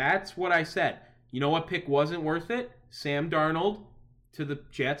 That's what I said. You know what pick wasn't worth it? Sam Darnold to the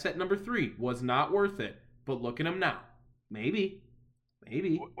Jets at number 3 was not worth it. But look at him now. Maybe.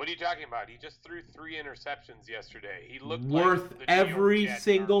 What are you talking about? He just threw 3 interceptions yesterday. He looked worth like every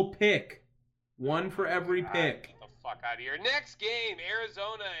single pick. One for every pick. Get the fuck out of here. Next game,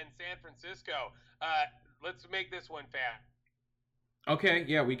 Arizona and San Francisco. Let's make this one fast. Okay,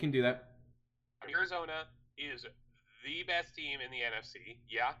 yeah, we can do that. Arizona is the best team in the NFC.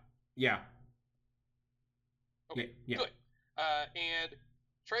 Yeah? Yeah. Okay, yeah. Good. And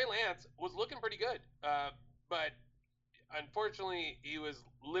Trey Lance was looking pretty good. But unfortunately, he was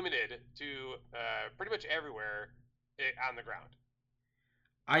limited to pretty much everywhere on the ground.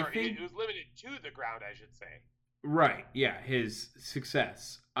 I think it was limited to the ground, I should say. Right. Yeah, his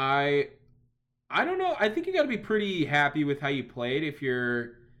success. I don't know. I think you got to be pretty happy with how you played if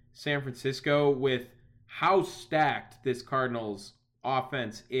you're San Francisco, with how stacked this Cardinals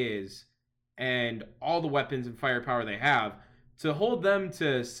offense is and all the weapons and firepower they have. To hold them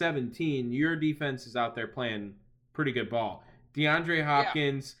to 17, your defense is out there playing pretty good ball. DeAndre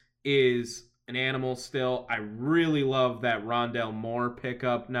Hopkins is an animal still. I really love that Rondale Moore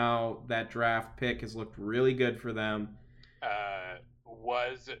pickup now. That draft pick has looked really good for them.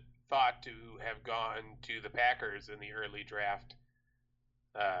 Was thought to have gone to the Packers in the early draft,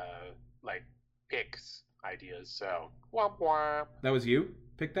 picks ideas. So, womp womp. That was you?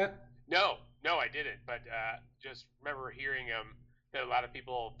 Picked that? No, I didn't. But just remember hearing that a lot of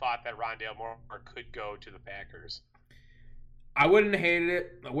people thought that Rondale Moore could go to the Packers. I wouldn't have hated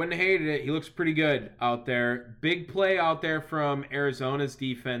it. He looks pretty good out there. Big play out there from Arizona's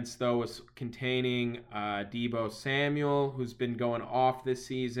defense, though, was containing Deebo Samuel, who's been going off this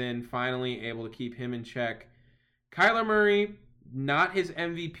season, finally able to keep him in check. Kyler Murray, not his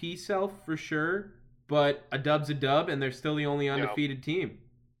MVP self for sure, but a dub's a dub, and they're still the only undefeated team.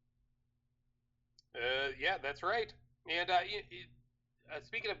 Yeah, that's right. And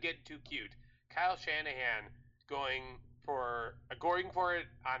speaking of getting too cute, Kyle Shanahan going for it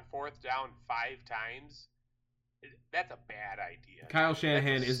on 4th down 5 times. That's a bad idea. Kyle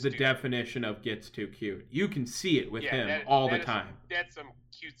Shanahan is the definition of gets too cute. You can see it with him all the time. That's some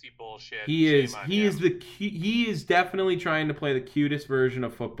cutesy bullshit. He is definitely trying to play the cutest version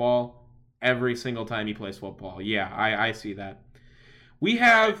of football, every single time he plays football. Yeah, I see that. We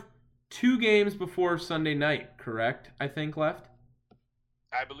have 2 games before Sunday night, correct? I think left.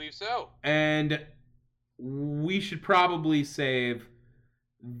 I believe so. And we should probably save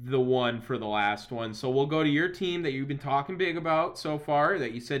the one for the last one. So we'll go to your team that you've been talking big about so far,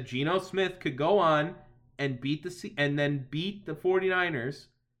 that you said Geno Smith could go on and beat the 49ers,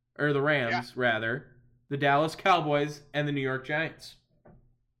 or the Rams, rather, the Dallas Cowboys, and the New York Giants.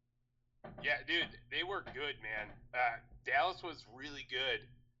 Yeah, dude, they were good, man. Dallas was really good.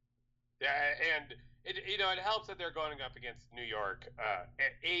 And it helps that they're going up against New York, a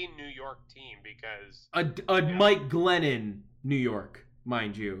New York team, because Mike Glennon, New York,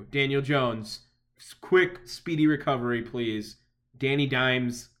 mind you. Daniel Jones, quick, speedy recovery, please. Danny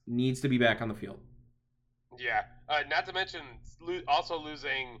Dimes needs to be back on the field. Yeah, not to mention also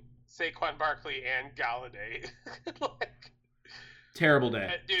losing Saquon Barkley and Galladay. Terrible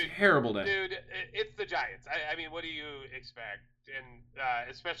day. Terrible day. Dude, it's the Giants. I mean, what do you expect? And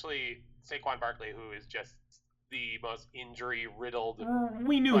especially Saquon Barkley, who is just the most injury-riddled.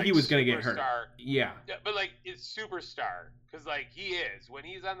 We knew he was going to get hurt. Yeah. But, it's superstar. Because, he is. When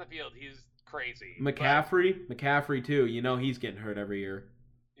he's on the field, he's crazy. McCaffrey, too. He's getting hurt every year.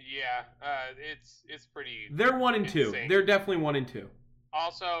 Yeah. It's pretty They're 1-2. They're definitely 1-2.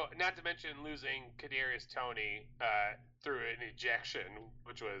 Also, not to mention losing Kadarius Toney through an ejection,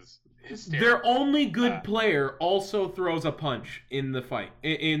 which was hysterical. Their only good player also throws a punch in the fight,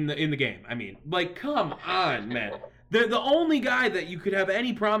 in the game. I mean, come on, man. The only guy that you could have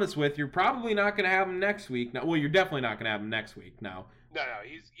any promise with, you're probably not going to have him next week. Well, you're definitely not going to have him next week now. No,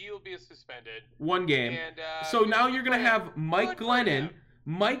 he'll be suspended. One game. And, so now you're going to have Mike Glennon.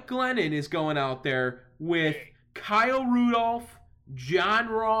 Mike Glennon is going out there with Kyle Rudolph, John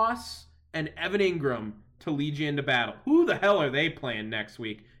Ross, and Evan Ingram to lead you into battle. Who the hell are they playing next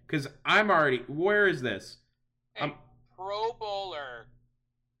week? Because I'm already... Where is this? Pro Bowler.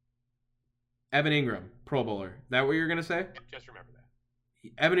 Evan Ingram, Pro Bowler. That what you're going to say? Just remember that.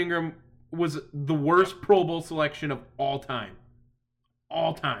 Evan Ingram was the worst Pro Bowl selection of all time.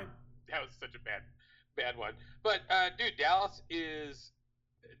 All time. That was such a bad one. But, dude, Dallas is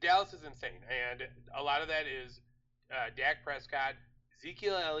insane. And a lot of that is Dak Prescott.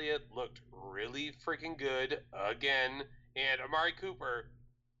 Ezekiel Elliott looked really freaking good again. And Amari Cooper,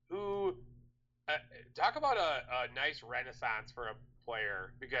 who, talk about a nice renaissance for a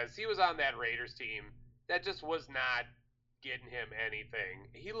player, because he was on that Raiders team that just was not getting him anything.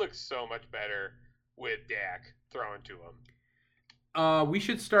 He looks so much better with Dak throwing to him. We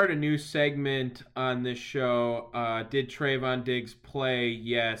should start a new segment on this show. Did Trayvon Diggs play?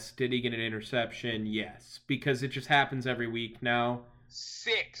 Yes. Did he get an interception? Yes. Because it just happens every week now.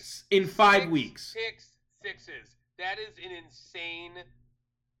 6. In 5 weeks. 6 sixes. That is an insane...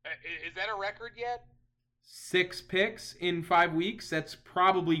 is that a record yet? 6 picks in 5 weeks? That's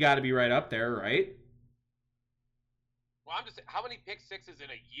probably got to be right up there, right? Well, I'm just saying, how many pick sixes in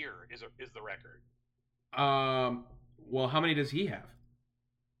a year is the record? Well, how many does he have?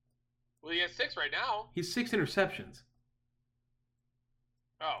 Well, he has 6 right now. He's 6 interceptions.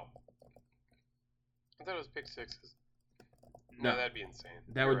 Oh. I thought it was pick sixes. No, that'd be insane.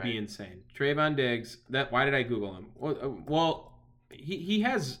 That would be insane. Trayvon Diggs. Why did I Google him? Well, he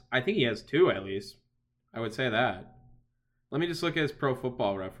has. I think he has 2 at least. I would say that. Let me just look at his Pro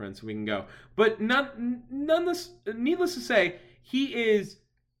Football Reference. We can go. But needless to say, he is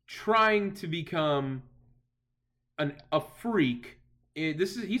trying to become a freak.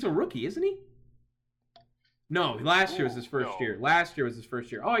 He's a rookie, isn't he? No, last year was his first year. Last year was his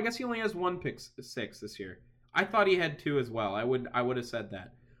first year. Oh, I guess he only has 1 pick 6 this year. I thought he had 2 as well. I would have said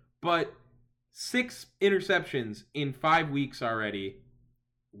that. But 6 interceptions in 5 weeks already.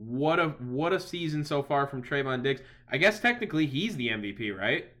 What a season so far from Trayvon Diggs. I guess technically he's the MVP,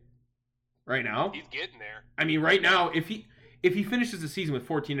 right? Right now? He's getting there. I mean, right now, if he finishes the season with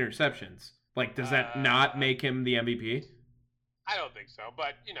 14 interceptions, does that not make him the MVP? I don't think so,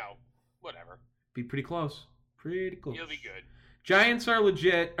 but, whatever. Be pretty close. Pretty close. He'll be good. Giants are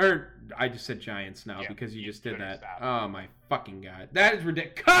legit. Or, I just said Giants now because you just did that. Stop. Oh, my fucking God. That is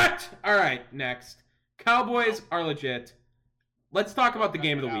ridiculous. Cut! All right, next. Cowboys are legit. Let's talk about the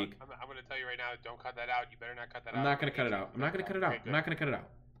game of the week. I'm going to tell you right now, don't cut that out. You better not cut that out. I'm not going to cut it out. I'm not going to cut it out. I'm not going to cut it out.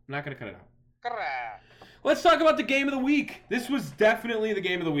 I'm not going to cut it out. Correct. Let's talk about the game of the week. This was definitely the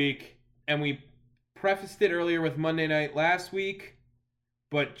game of the week, and we prefaced it earlier with Monday night last week.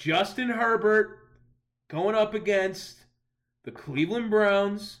 But Justin Herbert going up against the Cleveland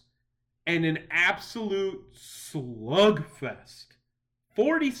Browns and an absolute slugfest.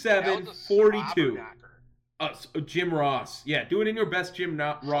 47-42. Jim Ross. Yeah, do it in your best Jim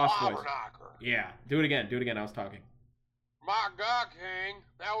Ross voice. Slobberknocker. Yeah, do it again. I was talking. My God, King,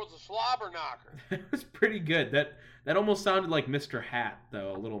 that was a slobberknocker. That was pretty good. That almost sounded like Mr. Hat,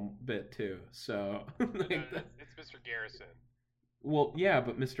 though, a little bit, too. So, It's Mr. Garrison. Well, yeah,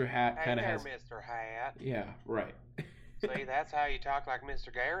 but Mr. Hat kind of has... Mr. Hat. Yeah, right. See, that's how you talk like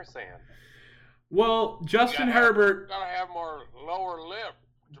Mr. Garrison. Well, Justin Herbert... Gotta have more lower lip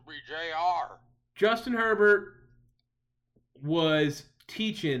to be JR. Justin Herbert was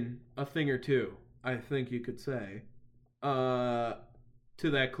teaching a thing or two, I think you could say, to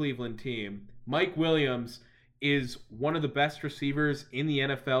that Cleveland team. Mike Williams is one of the best receivers in the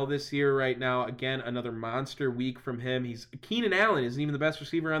NFL this year right now. Again, another monster week from him. Keenan Allen isn't even the best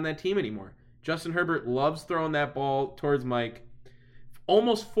receiver on that team anymore. Justin Herbert loves throwing that ball towards Mike.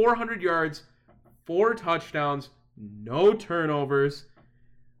 Almost 400 yards, 4 touchdowns, no turnovers.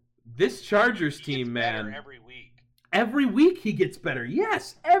 This Chargers team, man. Every week. Every week he gets better.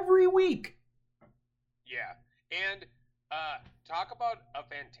 Yes, every week. Yeah. And talk about a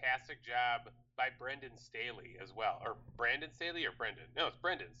fantastic job by Brendan Staley as well. Or Brandon Staley or Brendan? No, it's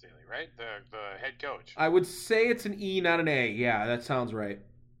Brendan Staley, right? The head coach. I would say it's an E, not an A. Yeah, that sounds right.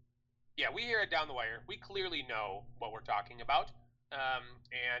 Yeah, we here at Down the Wire, we clearly know what we're talking about.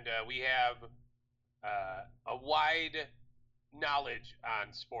 And we have a wide knowledge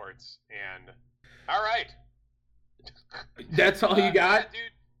on sports. And all right. That's all you got?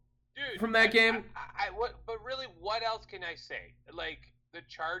 Dude, from that game? But really, what else can I say? Like, the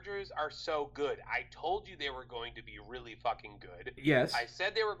Chargers are so good. I told you they were going to be really fucking good. Yes. I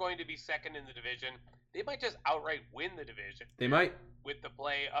said they were going to be second in the division. They might just outright win the division. They might. With the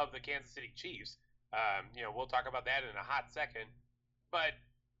play of the Kansas City Chiefs. We'll talk about that in a hot second. But,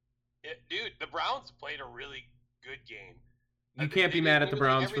 dude, the Browns played a really good game. You can't be mad at the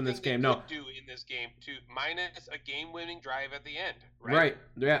Browns from this game. No. Do in this game minus a game-winning drive at the end. Right.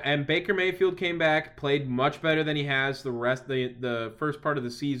 Yeah. And Baker Mayfield came back, played much better than he has the first part of the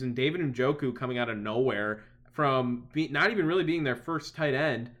season. David Njoku coming out of nowhere from not even really being their first tight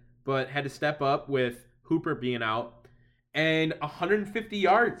end, but had to step up with Hooper being out, and 150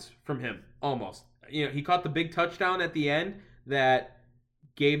 yards from him almost. He caught the big touchdown at the end that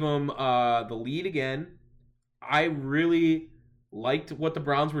gave him the lead again. I really liked what the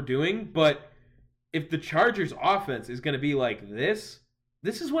Browns were doing, but if the Chargers offense is going to be like this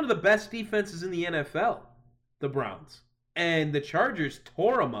is one of the best defenses in the NFL, the Browns. And the Chargers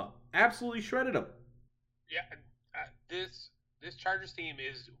tore them up, absolutely shredded them. Yeah, this Chargers team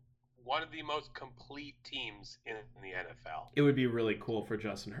is one of the most complete teams in the NFL. It would be really cool for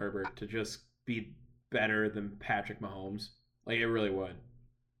Justin Herbert to just be better than Patrick Mahomes. Like, it really would.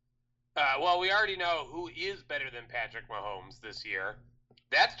 Well, we already know who is better than Patrick Mahomes this year.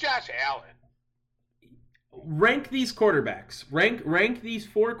 That's Josh Allen. Rank these quarterbacks. Rank these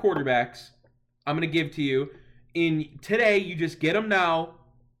 4 quarterbacks I'm going to give to you. In today, you just get them now,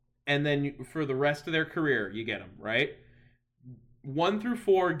 and then for the rest of their career, you get them, right? 1 through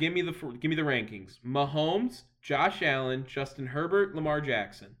 4, give me the rankings. Mahomes, Josh Allen, Justin Herbert, Lamar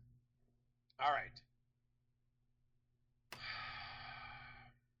Jackson. All right.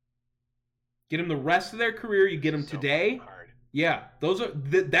 Get them the rest of their career. You get them today. Hard. Yeah,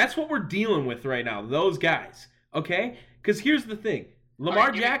 that's what we're dealing with right now. Those guys, okay? Because here's the thing: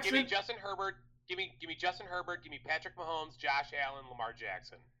 Lamar Jackson. Give me Justin Herbert. Give me Justin Herbert. Give me Patrick Mahomes, Josh Allen, Lamar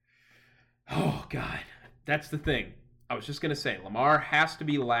Jackson. Oh God, that's the thing. I was just gonna say Lamar has to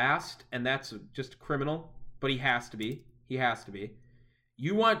be last, and that's just criminal. But he has to be. He has to be.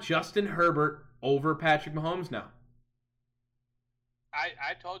 You want Justin Herbert over Patrick Mahomes now?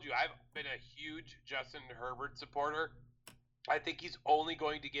 I told you I've been a huge Justin Herbert supporter. I think he's only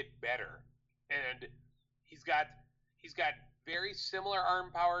going to get better, and he's got very similar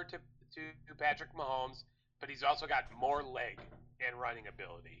arm power to Patrick Mahomes, but he's also got more leg and running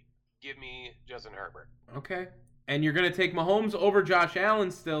ability. Give me Justin Herbert. Okay, and you're going to take Mahomes over Josh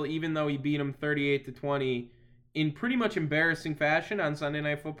Allen still, even though he beat him 38-20 in pretty much embarrassing fashion on Sunday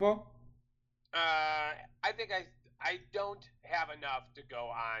Night Football? I think I don't have enough to go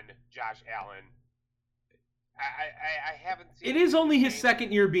on Josh Allen. I haven't seen... It is only his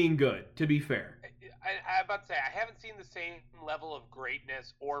second year being good, to be fair. I'm about to say, I haven't seen the same level of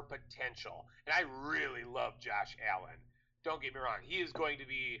greatness or potential. And I really love Josh Allen. Don't get me wrong. He is going to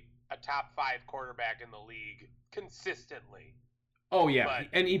be a top 5 quarterback in the league consistently. Oh, yeah.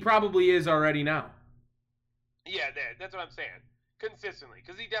 And he probably is already now. Yeah, that's what I'm saying. Consistently.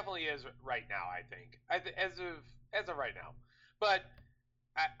 Because he definitely is right now, I think. As of right now. But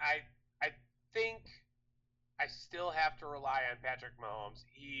I think I still have to rely on Patrick Mahomes.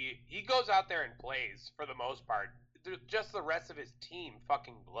 He goes out there and plays for the most part. Just the rest of his team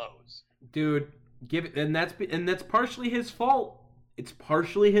fucking blows. Dude, and that's partially his fault. It's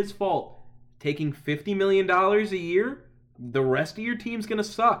partially his fault. Taking $50 million a year, the rest of your team's gonna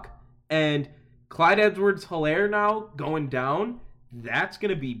suck. And Clyde Edwards-Helaire now going down, that's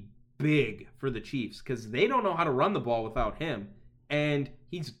gonna be big for the Chiefs because they don't know how to run the ball without him. And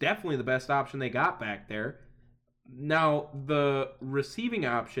he's definitely the best option they got back there. Now, the receiving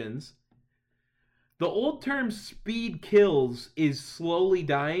options, the old term speed kills is slowly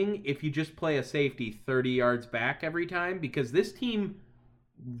dying if you just play a safety 30 yards back every time because this team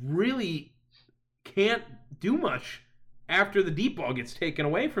really can't do much after the deep ball gets taken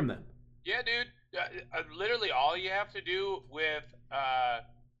away from them. Yeah, dude. Literally all you have to do with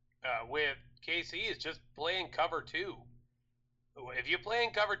KC is just play in cover 2. If you play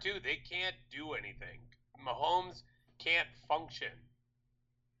in cover 2, they can't do anything. Mahomes can't function.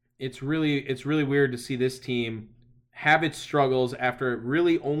 It's really weird to see this team have its struggles after it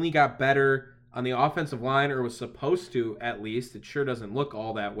really only got better on the offensive line, or was supposed to at least. It sure doesn't look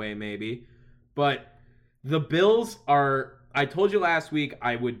all that way, maybe. But the Bills are, I told you last week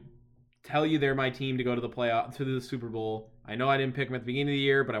I would tell you they're my team to go to the Super Bowl. I know I didn't pick them at the beginning of the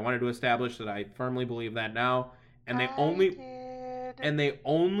year, but I wanted to establish that I firmly believe that now. And they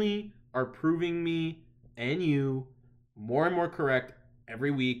only are proving me and you more and more correct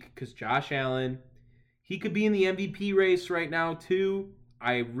every week because Josh Allen, he could be in the MVP race right now too.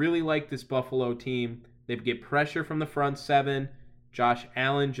 I really like this Buffalo team. They get pressure from the front seven. Josh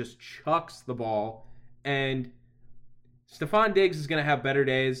Allen just chucks the ball. And Stephon Diggs is going to have better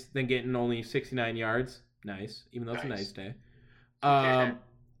days than getting only 69 yards. Nice, even though it's a nice day.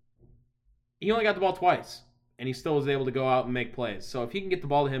 He only got the ball twice, and he still was able to go out and make plays. So if he can get the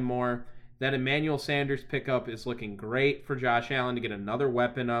ball to him more, that Emmanuel Sanders pickup is looking great for Josh Allen to get another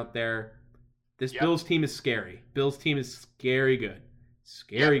weapon out there. This Bills team is scary. Bills team is scary good.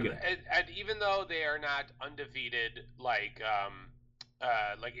 Scary good. And even though they are not undefeated like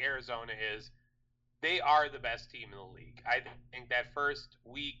Arizona is, they are the best team in the league. I think that first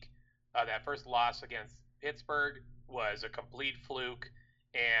week, that first loss against Pittsburgh was a complete fluke,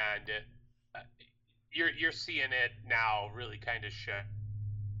 and you're seeing it now really kind of show.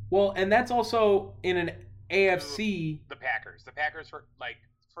 Well, and that's also in an AFC. The Packers were like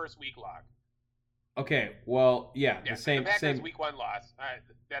first week log. Okay, well, yeah, the Packers week 1 loss.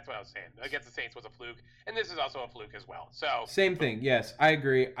 That's what I was saying. Against the Saints was a fluke, and this is also a fluke as well. So same thing. Yes, I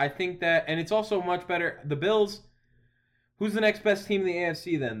agree. I think that, and it's also much better. The Bills. Who's the next best team in the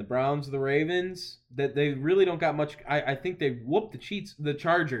AFC then? The Browns, the Ravens? That they really don't got much. I think they whooped the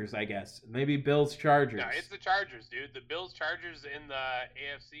Chargers, I guess. Maybe Bills Chargers. No, it's the Chargers, dude. The Bills Chargers in the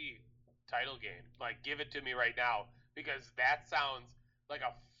AFC title game. Like, give it to me right now because that sounds like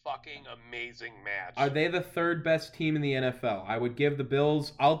a fucking amazing match. Are they the third best team in the NFL? I would give the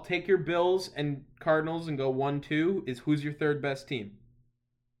Bills. I'll take your Bills and Cardinals and go 1-2. Who's your third best team?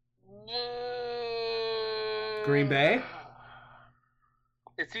 Green Bay?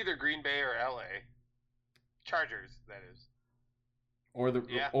 It's either Green Bay or LA. Chargers, that is. Or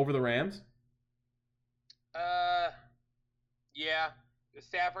over the Rams? Yeah.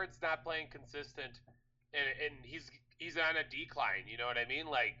 Stafford's not playing consistent, and he's on a decline. You know what I mean?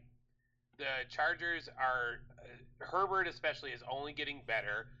 Like, the Chargers are Herbert especially is only getting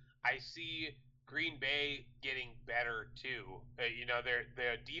better. I see Green Bay getting better too.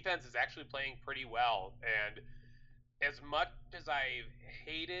 Their defense is actually playing pretty well, and as much as I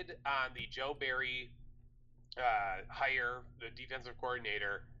hated on the Joe Barry hire, the defensive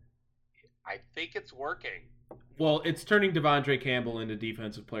coordinator, I think it's working. Well, it's turning Devondre Campbell into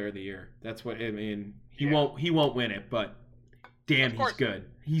Defensive Player of the Year. That's what I mean. He won't win it, but damn, he's good.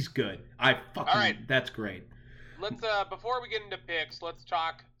 He's good. That's great. Let's before we get into picks, let's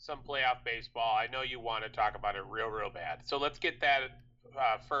talk some playoff baseball. I know you want to talk about it real bad, so let's get that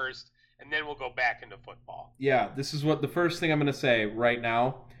first. And then we'll go back into football. Yeah, this is what the first thing I'm going to say right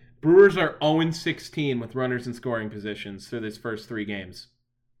now. Brewers are 0-16 with runners in scoring positions through this first 3 games.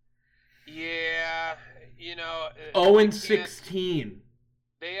 Yeah, 0-16.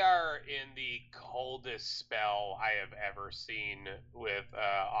 They are in the coldest spell I have ever seen with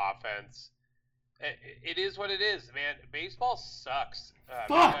offense. It is what it is, man. Baseball sucks.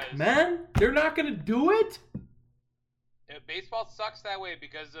 Man. They're not going to do it? Baseball sucks that way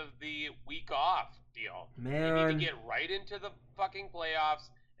because of the week off deal. Man. You need to get right into the fucking playoffs,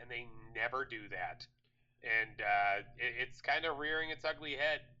 and they never do that. And it's kind of rearing its ugly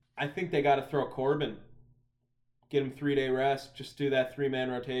head. I think they got to throw Corbin. Get him 3-day rest. Just do that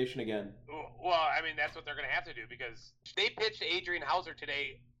 3-man rotation again. Well, I mean, that's what they're going to have to do because they pitched Adrian Hauser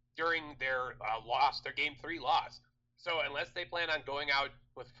today during their loss, their Game 3 loss. So unless they plan on going out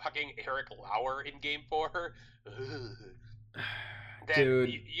with fucking Eric Lauer in Game 4, then Dude.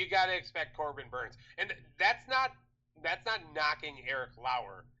 you got to expect Corbin Burnes. And that's not knocking Eric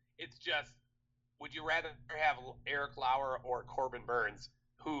Lauer. It's just, would you rather have Eric Lauer or Corbin Burnes,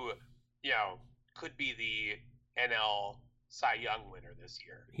 who, could be the NL Cy Young winner this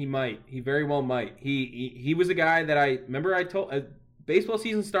year? He might. He very well might. He was a guy that I told baseball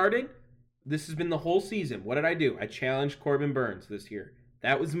season started. This has been the whole season. What did I do? I challenged Corbin Burnes this year.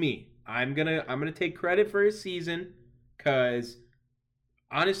 That was me. I'm gonna take credit for his season because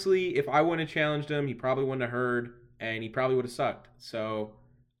honestly, if I wouldn't have challenged him, he probably wouldn't have heard and he probably would have sucked. So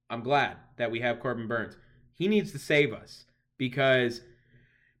I'm glad that we have Corbin Burnes. He needs to save us because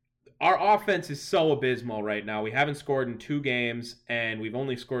our offense is so abysmal right now. We haven't scored in 2 games, and we've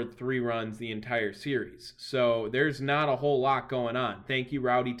only scored 3 runs the entire series. So there's not a whole lot going on. Thank you,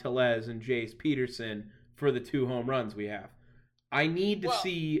 Rowdy Tellez and Jace Peterson, for the 2 home runs we have. I need to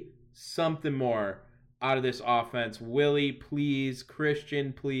see something more out of this offense. Willie, please.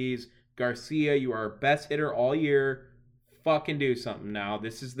 Christian, please. Garcia, you are our best hitter all year. Fucking do something now.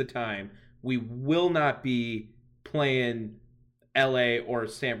 This is the time. We will not be playing LA or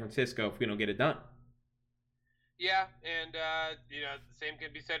San Francisco if we don't get it done. Yeah, and the same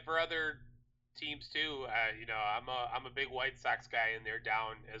can be said for other teams too. I'm a big White Sox guy, and they're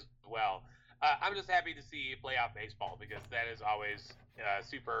down as well. I'm just happy to see playoff baseball because that is always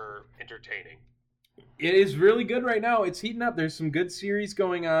super entertaining. It is really good right now. It's heating up. There's some good series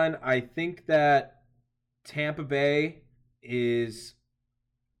going on. I think that Tampa Bay is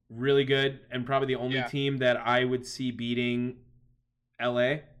really good and probably the only team that I would see beating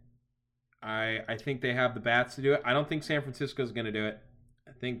LA. I think they have the bats to do it. I don't think San Francisco is going to do it.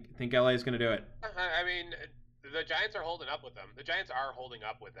 I think LA is going to do it. I mean, the Giants are holding up with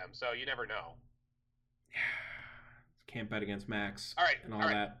them. So you never know. Can't bet against Max. All right. And all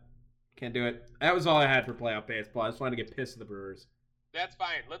that. Can't do it. That was all I had for playoff baseball. I just wanted to get pissed at the Brewers. That's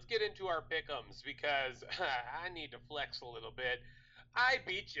fine. Let's get into our pick'ems because I need to flex a little bit. I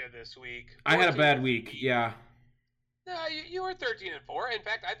beat you this week. I had a bad week. Yeah. No, you were 13-4. In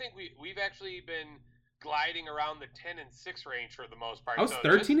fact, I think we've actually been gliding around the 10-6 range for the most part. I was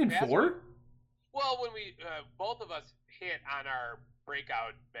 13-4. Well, when we both of us hit on our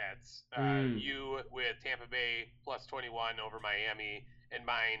breakout bets, you with Tampa Bay plus 21 over Miami, and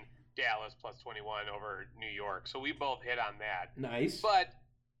mine Dallas plus 21 over New York. So we both hit on that. Nice. But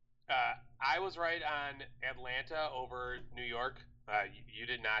I was right on Atlanta over New York. You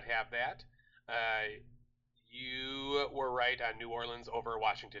did not have that. You were right on New Orleans over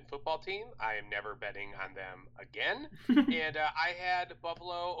Washington football team. I am never betting on them again. And I had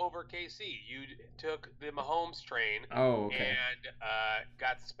Buffalo over KC. You took the Mahomes train. Oh, okay. And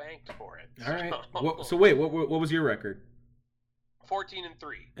got spanked for it. All right. So wait, what was your record? 14-3.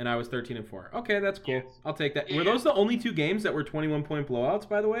 And I was 13-4. Okay, that's cool. Yes. I'll take that. Were those the only 2 games that were 21-point blowouts,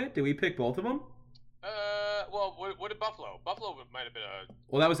 by the way? Did we pick both of them? Well, what did Buffalo? Buffalo might have been a...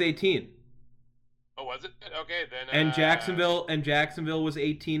 Well, that was 18. Oh, was it? Okay, then... And Jacksonville was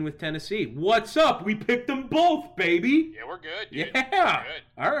 18 with Tennessee. What's up? We picked them both, baby! Yeah, we're good, dude. Yeah! We're good.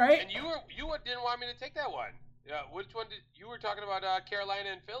 All right. And you didn't want me to take that one. Which one did... You were talking about Carolina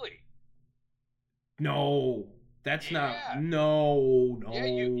and Philly. No. That's not... No. Yeah,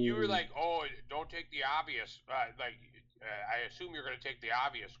 you were like, oh, don't take the obvious... I assume you're going to take the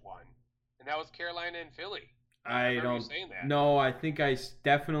obvious one. And that was Carolina and Philly. I don't... You saying that. No, I think I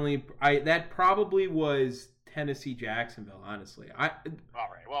definitely... That probably was Tennessee Jacksonville, honestly. All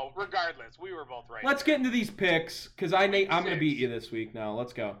right. Well, regardless, we were both right. Let's get into these picks, because I'm going to beat you this week now.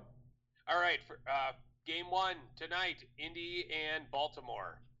 Let's go. All right. For, game 1 tonight, Indy and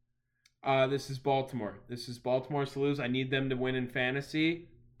Baltimore. This is Baltimore. This is Baltimore's to lose. I need them to win in fantasy.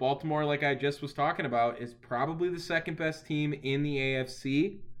 Baltimore, like I just was talking about, is probably the second best team in the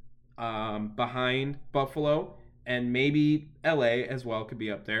AFC, behind Buffalo, and maybe LA as well could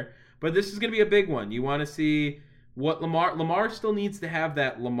be up there. But this is going to be a big one. You want to see what Lamar still needs to have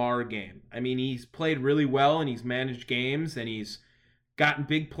that Lamar game. I mean, he's played really well and he's managed games and he's gotten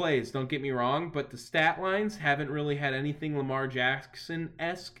big plays, don't get me wrong, but the stat lines haven't really had anything Lamar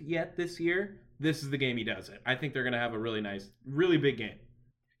Jackson-esque yet this year. This is the game he does it. I think they're going to have a really nice, really big game.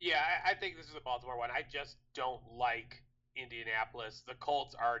 Yeah, I think this is a Baltimore one. I just don't like Indianapolis. The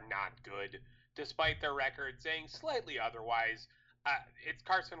Colts are not good, despite their record saying slightly otherwise. It's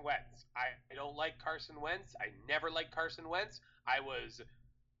Carson Wentz. I don't like Carson Wentz. I never liked Carson Wentz. I was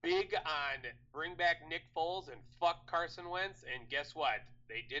big on bring back Nick Foles and fuck Carson Wentz, and guess what?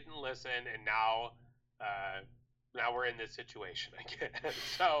 They didn't listen, and now we're in this situation again.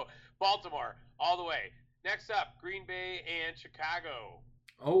 So Baltimore all the way. Next up, Green Bay and Chicago.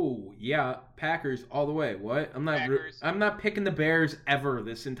 Oh yeah, Packers all the way. What? I'm not picking the Bears ever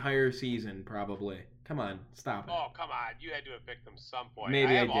this entire season. Probably. Come on, stop it. Oh come on, you had to have picked them some point.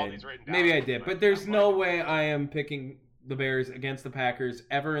 Maybe I did. All these written down, Maybe I did, but there's no way I am picking the Bears against the Packers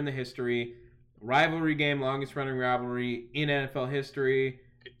ever in the history. Rivalry game, longest running rivalry in NFL history.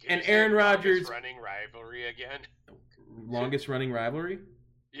 Can and Aaron Rodgers running rivalry again. Longest running rivalry?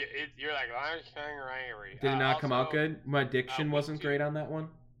 Yeah, you're like longest running rivalry. Did it not come out good? My diction wasn't great on that one.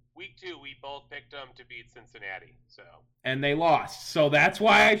 Week 2, we both picked them to beat Cincinnati. So. And they lost, so that's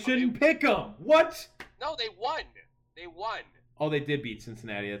why I shouldn't pick them. What? No, they won. They won. Oh, they did beat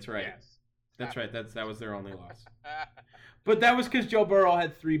Cincinnati. That's right. Yes. That's right. That was their only loss. But that was because Joe Burrow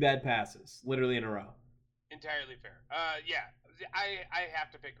had 3 bad passes, literally in a row. Entirely fair. Yeah, I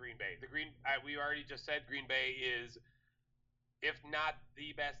have to pick Green Bay. We already just said Green Bay is, if not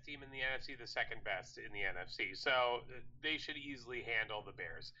the best team in the NFC, the second best in the NFC. So they should easily handle the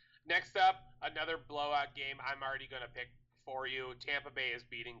Bears. Next up, another blowout game. I'm already going to pick for you. Tampa Bay is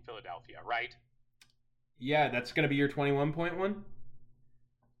beating Philadelphia, right? Yeah, that's going to be your 21-point one?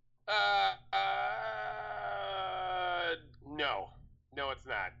 No. No, it's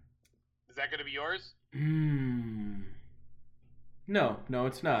not. Is that going to be yours? No,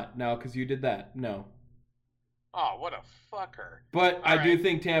 it's not. No, because you did that. No. Oh, what a fucker. But I do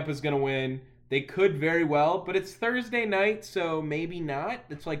think Tampa's going to win. They could very well, but it's Thursday night, so maybe not.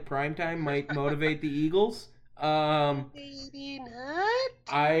 It's like primetime might motivate the Eagles. Maybe not.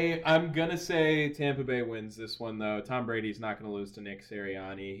 I'm going to say Tampa Bay wins this one, though. Tom Brady's not going to lose to Nick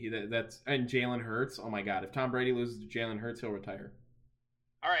Sirianni. And Jalen Hurts. Oh, my God. If Tom Brady loses to Jalen Hurts, he'll retire.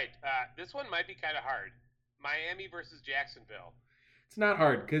 All right. This one might be kind of hard. Miami versus Jacksonville. It's not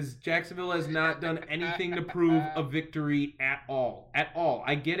hard because Jacksonville has not done anything to prove a victory at all. At all.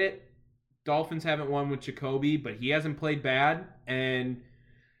 I get it. Dolphins haven't won with Jacoby, but he hasn't played bad. And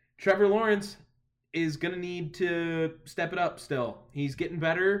Trevor Lawrence is going to need to step it up still. He's getting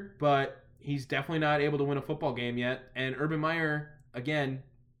better, but he's definitely not able to win a football game yet. And Urban Meyer, again,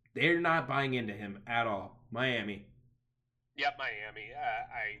 they're not buying into him at all. Miami. Yep, Miami.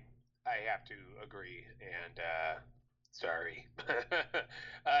 I have to agree. And sorry.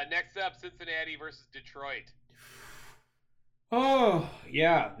 Next up, Cincinnati versus Detroit. Oh,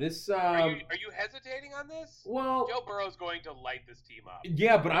 yeah. This Are you hesitating on this? Well, Joe Burrow's going to light this team up.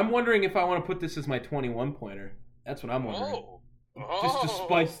 Yeah, but I'm wondering if I want to put this as my 21-pointer. That's what I'm wondering. Just to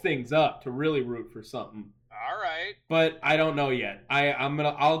spice things up, to really root for something. All right. But I don't know yet.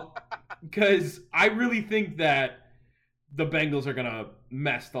 Because I really think that the Bengals are gonna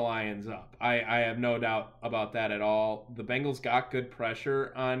mess the Lions up. I have no doubt about that at all. The Bengals got good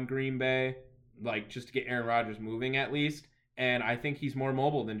pressure on Green Bay, like just to get Aaron Rodgers moving at least. And I think he's more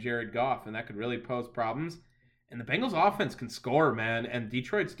mobile than Jared Goff, and that could really pose problems. And the Bengals offense can score, man, and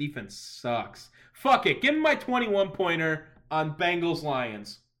Detroit's defense sucks. Fuck it. Give me my 21-pointer on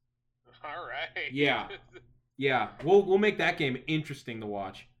Bengals-Lions. All right. Yeah. Yeah. We'll make that game interesting to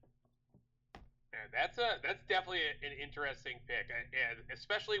watch. Yeah, that's definitely an interesting pick, and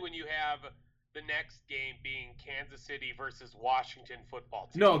especially when you have the next game being Kansas City versus Washington football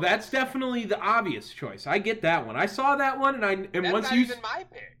team. No, that's definitely the obvious choice. I get that one. I saw that one, and that's once not even my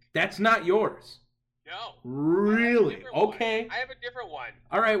pick. That's not yours. No. Really? Okay. I have a different one.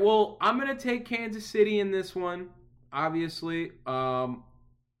 All right. Well, I'm gonna take Kansas City in this one. Obviously,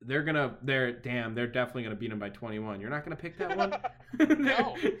 they're definitely gonna beat them by 21. You're not gonna pick that one?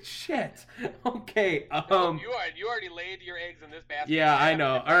 No. Shit. Okay. No, you already laid your eggs in this basket. Yeah, I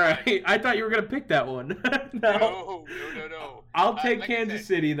know. All right. I thought you were gonna pick that one. No. I'll take Kansas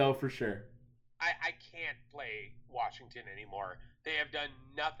City though for sure. I can't play Washington anymore. They have done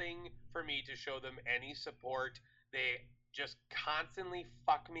nothing for me to show them any support. They just constantly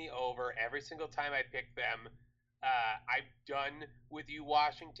fuck me over every single time I pick them. I'm done with you,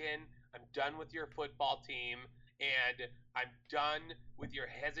 Washington. I'm done with your football team. And I'm done with your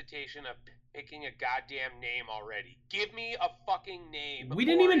hesitation of picking a goddamn name already. Give me a fucking name. We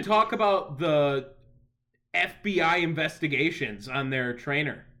didn't even talk about the FBI investigations on their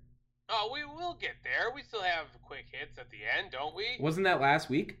trainer. Oh, we will get there. We still have quick hits at the end, don't we? Wasn't that last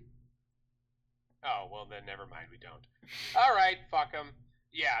week? Oh, well, then never mind. We don't. All right, fuck them.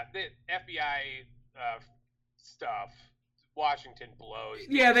 Yeah, the FBI stuff. Washington blows.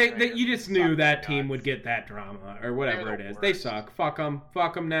 Yeah, you just knew that team would get that drama or whatever it is. Worst. They suck. Fuck them.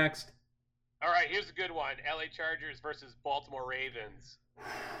 Fuck them next. All right, here's a good one. LA Chargers versus Baltimore Ravens.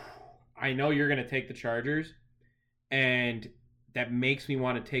 I know you're going to take the Chargers, and that makes me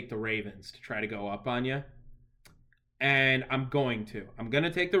want to take the Ravens to try to go up on you. And I'm going to. I'm going to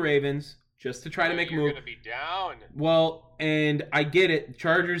take the Ravens just to try to make a move. You're going to be down. Well, and I get it.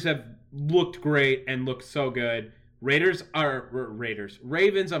 Chargers have looked great and looked so good. Ravens,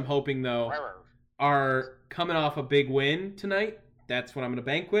 I'm hoping, though, are coming off a big win tonight. That's what I'm going to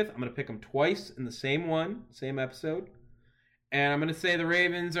bank with. I'm going to pick them twice in the same episode. And I'm going to say the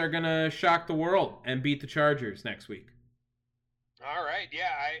Ravens are going to shock the world and beat the Chargers next week. All right. Yeah,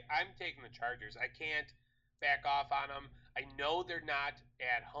 I'm taking the Chargers. I can't back off on them. I know they're not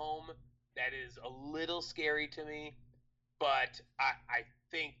at home. That is a little scary to me. But I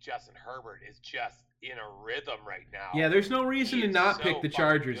think Justin Herbert is just in a rhythm right now. Yeah, there's no reason to not pick the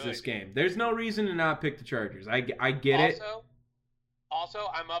Chargers this game. There's no reason to not pick the Chargers. I get it. Also,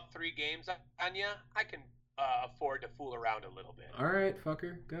 I'm up 3 games on you. I can afford to fool around a little bit. All right,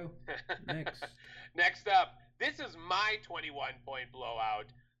 fucker. Go. Next. Next up, this is my 21-point blowout.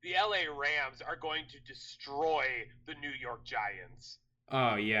 The LA Rams are going to destroy the New York Giants.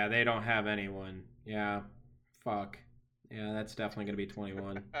 Oh, yeah, they don't have anyone. Yeah, fuck. Yeah, that's definitely going to be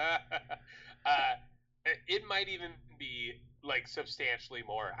 21. It might even be, like, substantially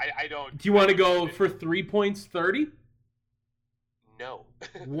more. I don't... Do you want to go for 3 points, 30? No.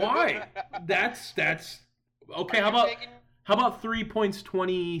 Why? That's okay. How about 3 points,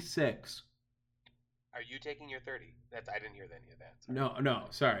 26? Are you taking your 30? I didn't hear any of that. Sorry. No.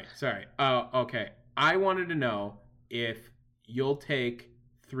 Sorry. Okay. I wanted to know if you'll take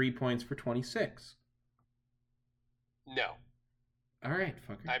 3 points for 26. No. All right,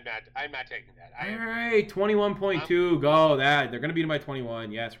 fucker. I'm not taking that. All right, 21.2. Go that. They're gonna beat them by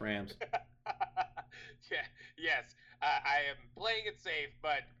 21. Yes, Rams. Yes. I am playing it safe,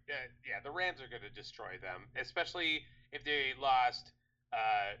 but the Rams are going to destroy them, especially if they lost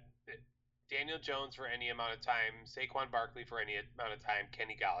Daniel Jones for any amount of time, Saquon Barkley for any amount of time,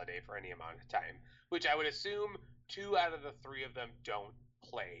 Kenny Golladay for any amount of time, which I would assume 2 out of the 3 of them don't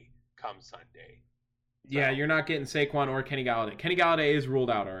play come Sunday. So, yeah, you're not getting Saquon or Kenny Golladay. Kenny Golladay is ruled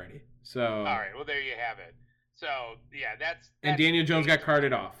out already. So all right, well, there you have it. So, yeah, that's and Daniel Jones got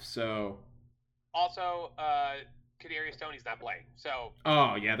carted off, so... Also, Kadarius Toney's not playing, so...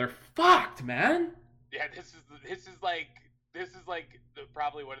 Oh, yeah, they're fucked, man! Yeah, this is like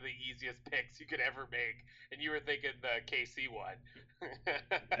probably one of the easiest picks you could ever make, and you were thinking the KC one.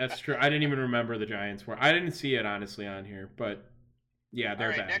 That's true. I didn't even remember the Giants were. I didn't see it, honestly, on here, but yeah,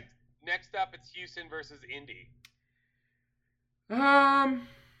 they're bad. Next up, it's Houston versus Indy.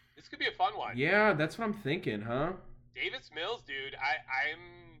 This could be a fun one. Yeah, that's what I'm thinking, huh? Davis Mills, dude.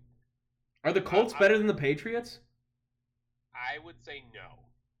 Are the Colts better than the Patriots? I would say no.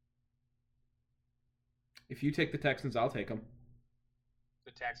 If you take the Texans, I'll take them.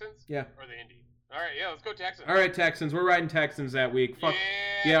 The Texans? Yeah. Or the Indy? All right, yeah, let's go Texans. All right, Texans. We're riding Texans that week. Fuck.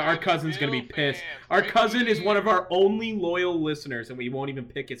 Yeah, our cousin's going to be pissed. Fans. Our cousin is one of our only loyal listeners, and we won't even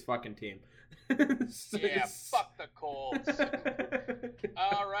pick his fucking team. Yeah, fuck the Colts.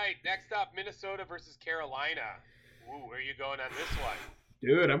 All right, next up, Minnesota versus Carolina. Ooh, where are you going on this one?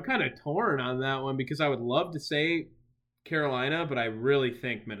 Dude, I'm kind of torn on that one because I would love to say Carolina, but I really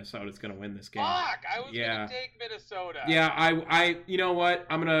think Minnesota's going to win this game. Fuck, I was going to take Minnesota. Yeah, I you know what?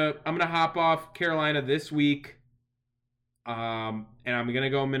 I'm going to hop off Carolina this week. And I'm going to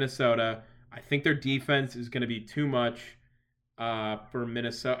go Minnesota. I think their defense is going to be too much for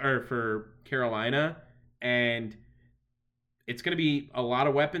Minnesota or for Carolina, and it's going to be a lot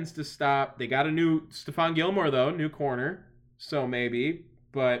of weapons to stop. They got a new Stephon Gilmore though, new corner, so maybe,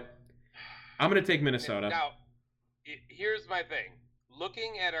 but I'm going to take Minnesota. Now, here's my thing.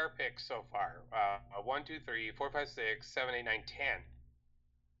 Looking at our picks so far, 1, 2, 3, 4, 5, 6, 7, 8, 9, 10.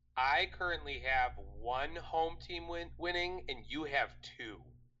 I currently have 1 home team winning, and you have 2.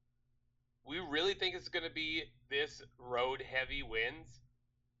 We really think it's going to be this road-heavy wins?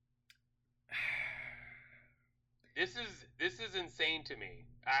 This is insane to me.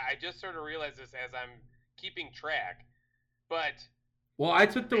 I just sort of realized this as I'm keeping track. But well, I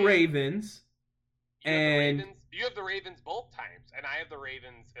took the Ravens. You have the Ravens both times, and I have the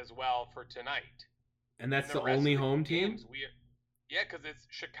Ravens as well for tonight. And that's the only home team? Yeah, because it's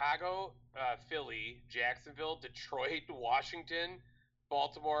Chicago, Philly, Jacksonville, Detroit, Washington,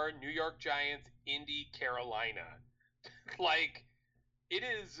 Baltimore, New York Giants, Indy, Carolina. Like, it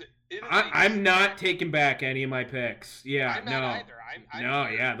is I'm not taking back any of my picks. Yeah, I'm not either.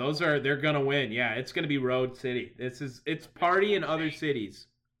 I'm yeah, they're gonna win. Yeah, it's gonna be Road City. It's party in other cities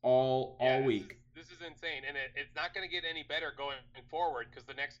all week. This is insane, and it's not going to get any better going forward because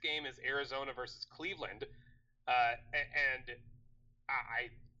the next game is Arizona versus Cleveland, and I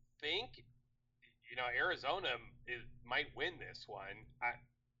think Arizona might win this one,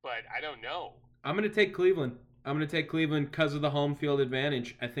 but I don't know. I'm going to take Cleveland. I'm going to take Cleveland because of the home field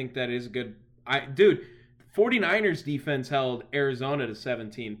advantage. I think that is good. 49ers defense held Arizona to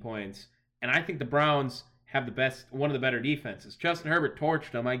 17 points, and I think the Browns have one of the better defenses. Justin Herbert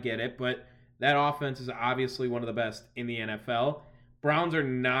torched them, I get it, but that offense is obviously one of the best in the NFL. Browns are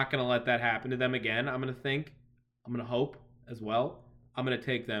not going to let that happen to them again. I'm going to hope as well. I'm going to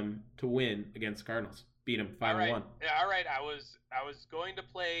take them to win against the Cardinals. Beat them 5-1. Yeah, all right. I was going to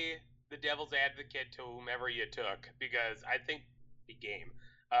play the devil's advocate to whomever you took because I think the game.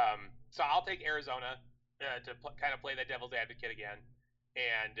 So I'll take Arizona to kind of play that devil's advocate again,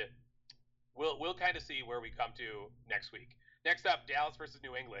 and we'll kind of see where we come to next week. Next up, Dallas versus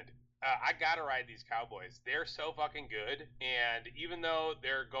New England. I gotta ride these Cowboys. They're so fucking good, and even though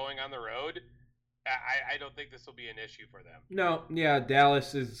they're going on the road, I don't think this will be an issue for them. No, yeah,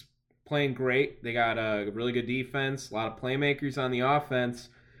 Dallas is playing great. They got a really good defense, a lot of playmakers on the offense.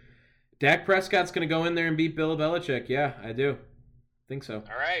 Dak Prescott's going to go in there and beat Bill Belichick. Yeah, I do. Think so.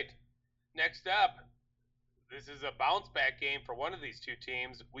 All right. Next up, this is a bounce back game for one of these two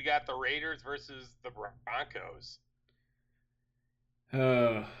teams. We got the Raiders versus the Broncos.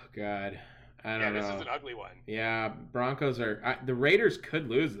 Oh, God. I don't know. Yeah, this is an ugly one. Yeah, Broncos are... the Raiders could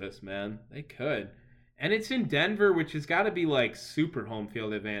lose this, man. They could. And it's in Denver, which has got to be like super home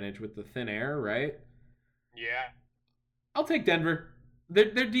field advantage with the thin air, right? Yeah. I'll take Denver. Their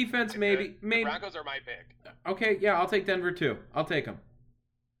defense maybe... The Broncos are my pick. Okay, yeah, I'll take Denver too. I'll take them.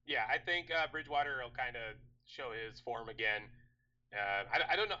 Yeah, I think Bridgewater will kind of show his form again.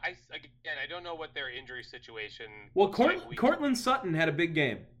 I don't know. I don't know what their injury situation. Well, Cortland Sutton had a big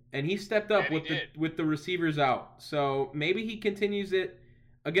game, and he stepped up with the receivers out. So maybe he continues it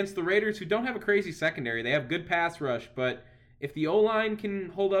against the Raiders, who don't have a crazy secondary. They have good pass rush, but if the O-line can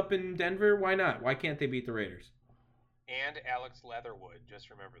hold up in Denver, why not? Why can't they beat the Raiders? And Alex Leatherwood, just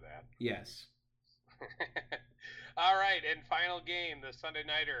remember that. Yes. All right, and final game, the Sunday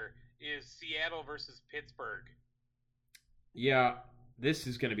Nighter, is Seattle versus Pittsburgh. Yeah, this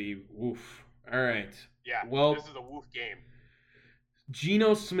is going to be woof. All right. Yeah, well, this is a woof game.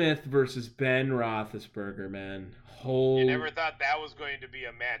 Geno Smith versus Ben Roethlisberger, man. You never thought that was going to be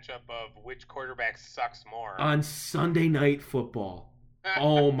a matchup of which quarterback sucks more. On Sunday Night Football.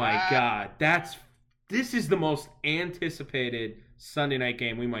 Oh, my God. This is the most anticipated Sunday night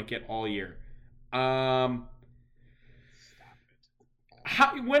game we might get all year. Stop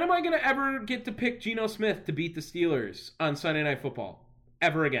it. When am I going to ever get to pick Geno Smith to beat the Steelers on Sunday Night Football?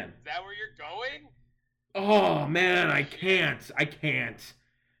 Ever again? Is that where you're going? Oh, man, I can't.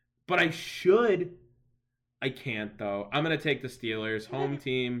 But I should. I can't, though. I'm going to take the Steelers, home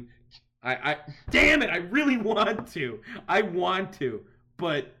team. Damn it, I really want to.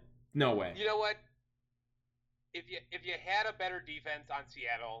 But no way. You know what? If you had a better defense on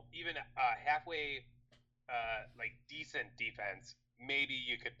Seattle, even halfway decent defense, maybe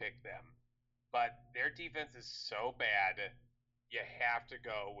you could pick them. But their defense is so bad, you have to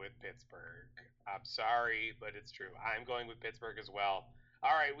go with Pittsburgh. I'm sorry, but it's true. I'm going with Pittsburgh as well.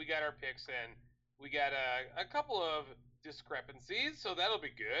 All right, we got our picks in. We got a couple of discrepancies, so that'll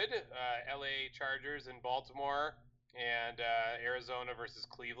be good. LA Chargers in Baltimore and Arizona versus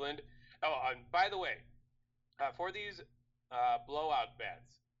Cleveland. Oh, and by the way, for these blowout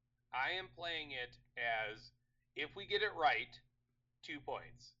bets, I am playing it as if we get it right, 2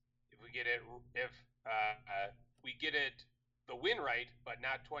 points. If we get it the win right, but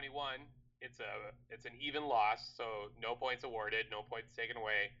not 21, it's an even loss, so no points awarded, no points taken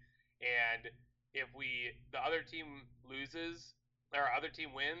away. And if the other team loses or other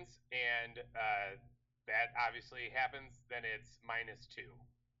team wins, and that obviously happens, then it's -2.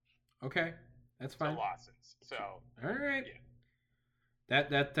 Okay. That's fine. So losses. So all right. Yeah.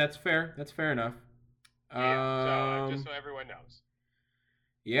 That's fair. That's fair enough. Yeah. So just so everyone knows.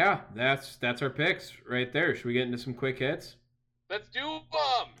 Yeah, that's our picks right there. Should we get into some quick hits? Let's do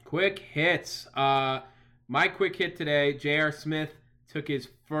them. Quick hits. My quick hit today. J.R. Smith took his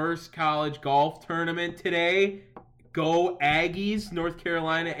first college golf tournament today. Go Aggies! North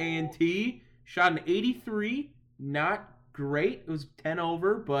Carolina A&T shot an 83. Not great. It was 10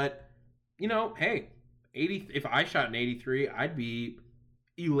 over, but. Hey, 80. If I shot an 83, I'd be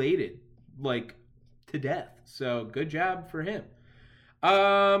elated, to death. So good job for him.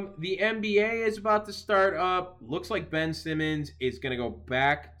 The NBA is about to start up. Looks like Ben Simmons is going to go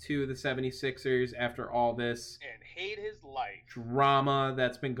back to the 76ers after all this and hate his life drama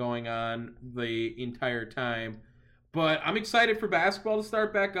that's been going on the entire time. But I'm excited for basketball to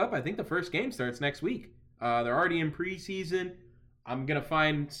start back up. I think the first game starts next week. They're already in preseason. I'm going to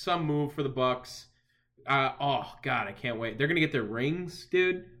find some move for the Bucks. Oh, God, I can't wait. They're going to get their rings,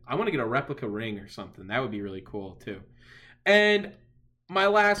 dude. I want to get a replica ring or something. That would be really cool, too. And my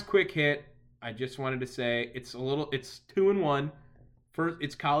last quick hit, I just wanted to say it's 2-1. First,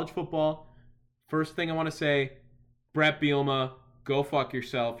 it's college football. First thing I want to say, Brett Bielema, go fuck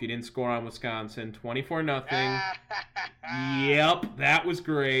yourself. You didn't score on Wisconsin, 24-0. Yep, that was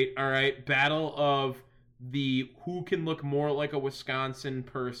great. All right, battle of the who can look more like a Wisconsin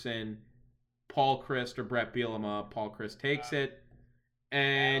person, Paul Chryst or Brett Bielema. Paul Chryst takes it,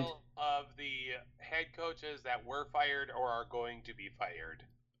 and battle of the head coaches that were fired or are going to be fired.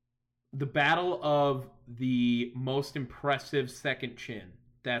 The battle of the most impressive second chin.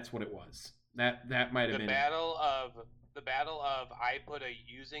 That's what it was. That might have been the battle of I put a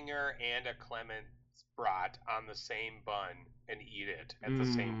Usinger and a Clemens brat on the same bun and eat it at the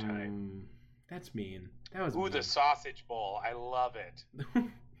same time. That's mean. That was mean. The sausage bowl. I love it.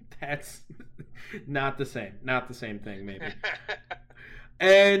 That's not the same. Not the same thing, maybe.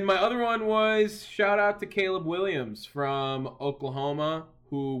 And my other one was shout out to Caleb Williams from Oklahoma,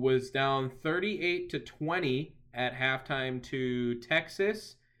 who was down 38-20 at halftime to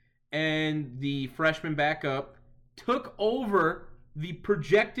Texas. And the freshman backup took over the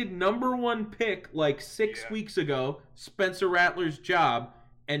projected number 1 pick like 6 weeks ago, Spencer Rattler's job,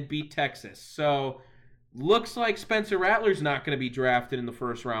 and beat Texas. So looks like Spencer Rattler's not going to be drafted in the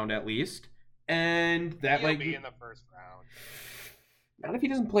first round at least. And that He'll be in the first round. Not if he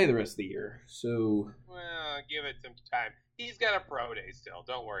doesn't play the rest of the year. So well, give it some time. He's got a pro day still.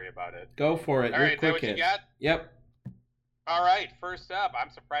 Don't worry about it. Go for it. All right, is that what you got? Yep. All right, first up,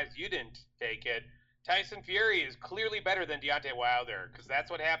 I'm surprised you didn't take it. Tyson Fury is clearly better than Deontay Wilder because that's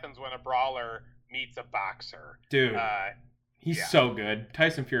what happens when a brawler meets a boxer. Dude, he's so good.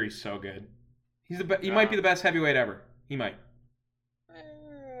 Tyson Fury's so good. He might be the best heavyweight ever. He might.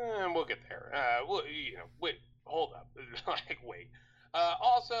 We'll get there. Wait, hold up. Wait.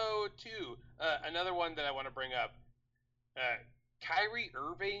 Also, too, another one that I want to bring up. Kyrie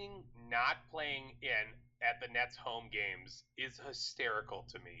Irving not playing at the Nets home games is hysterical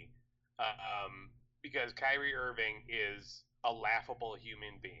to me. Because Kyrie Irving is a laughable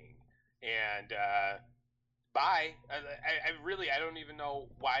human being. And I don't even know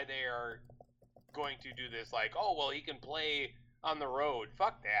why they are going to do this. Like, oh, well, he can play on the road.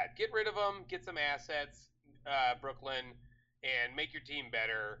 Fuck that. Get rid of him. Get some assets, Brooklyn, and make your team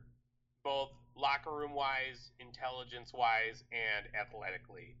better, both locker room wise, intelligence wise, and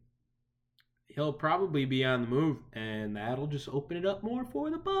athletically. He'll probably be on the move, and that'll just open it up more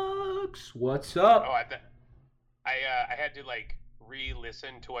for the Bucks. What's up? Oh, I had to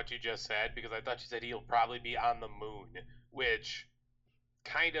re-listen to what you just said because I thought you said he'll probably be on the moon, which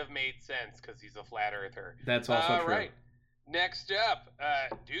kind of made sense because he's a flat earther. That's also true. Right. Next up,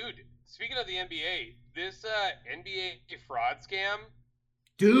 dude. Speaking of the NBA, this NBA fraud scam.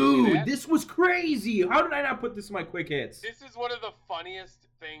 Dude, this was crazy. How did I not put this in my quick hits? This is one of the funniest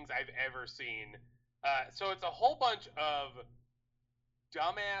things I've ever seen. So it's a whole bunch of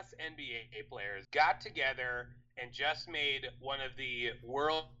dumbass NBA players got together and just made one of the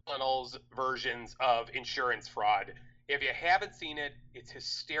World Tunnels versions of insurance fraud. If you haven't seen it, it's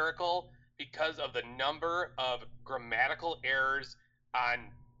hysterical because of the number of grammatical errors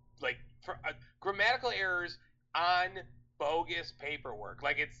on grammatical errors on bogus paperwork.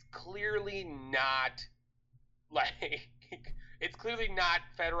 It's clearly not it's clearly not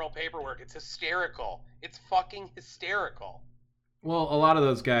federal paperwork. It's hysterical. It's fucking hysterical. Well, a lot of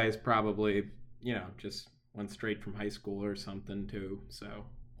those guys probably, just went straight from high school or something too. So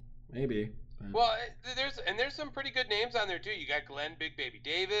maybe. Well, there's some pretty good names on there too. You got Glenn Big Baby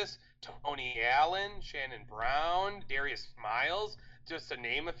Davis, Tony Allen, Shannon Brown, Darius Miles, just to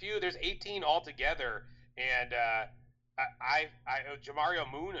name a few. There's 18 altogether, and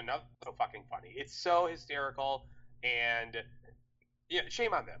Jamario Moon, another so fucking funny. It's so hysterical, and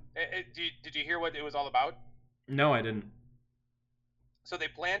shame on them. Did you hear what it was all about? No, I didn't. So they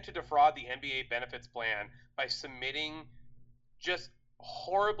plan to defraud the NBA benefits plan by submitting just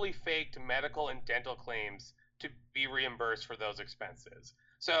horribly faked medical and dental claims to be reimbursed for those expenses.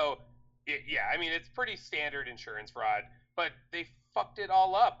 So, it's pretty standard insurance fraud, but they fucked it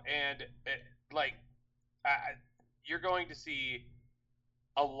all up, and you're going to see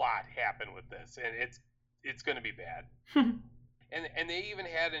a lot happen with this, and it's going to be bad. And they even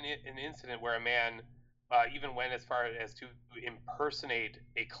had an incident where a man even went as far as to impersonate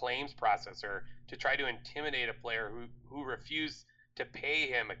a claims processor to try to intimidate a player who refused to pay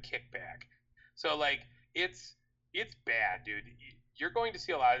him a kickback. So, like, it's bad, dude. You're going to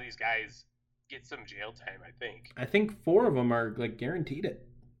see a lot of these guys get some jail time, I think. I think 4 of them are, like, guaranteed it.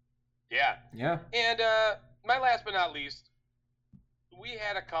 Yeah. Yeah. And my last but not least, we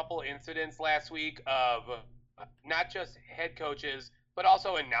had a couple incidents last week of not just head coaches, but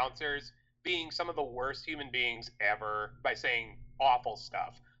also announcers being some of the worst human beings ever by saying awful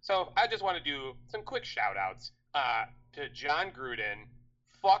stuff. So I just want to do some quick shout-outs to John Gruden.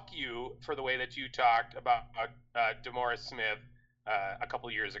 Fuck you for the way that you talked about DeMaurice Smith a couple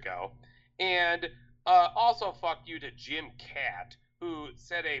years ago. And also fuck you to Jim Catt, who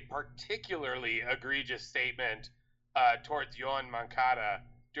said a particularly egregious statement towards Yoan Moncada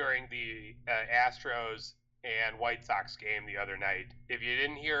during the Astros and White Sox game the other night. If you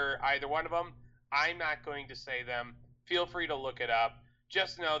didn't hear either one of them, I'm not going to say them. Feel free to look it up.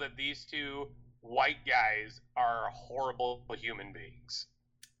 Just know that these two white guys are horrible human beings.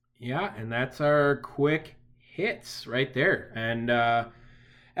 Yeah, and that's our quick hits right there. And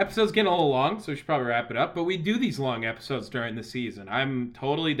episode's getting a little long, so we should probably wrap it up. But we do these long episodes during the season. I'm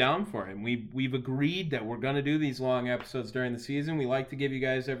totally down for it. And we've agreed that we're going to do these long episodes during the season. We like to give you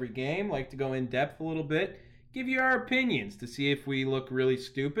guys every game, like to go in depth a little bit, give you our opinions to see if we look really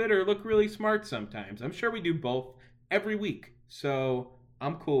stupid or look really smart sometimes. I'm sure we do both every week, so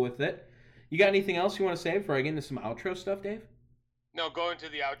I'm cool with it. You got anything else you want to say before I get into some outro stuff, Dave? No, go into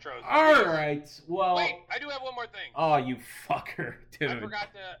the outros. All right. Well, wait, I do have one more thing. Oh, you fucker, dude. I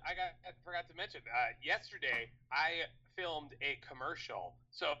forgot to mention. Yesterday, I filmed a commercial.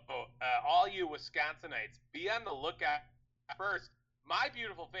 So all you Wisconsinites, be on the lookout. First, my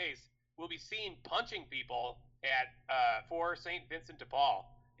beautiful face will be seen punching people at for St. Vincent de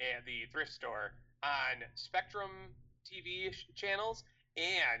Paul at the thrift store on Spectrum TV channels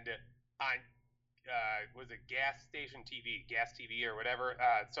and on was it Gas TV or whatever.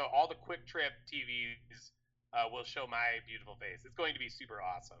 So all the Quick Trip TVs will show my beautiful face. It's going to be super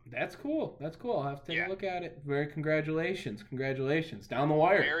awesome. That's cool. I'll have to take a look at it. Congratulations. Down the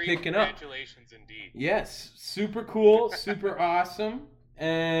wire, picking up. Congratulations indeed. Yes, super cool, super awesome.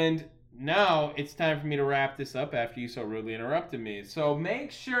 And now it's time for me to wrap this up after you so rudely interrupted me. So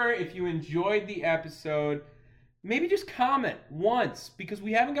make sure if you enjoyed the episode, maybe just comment once, because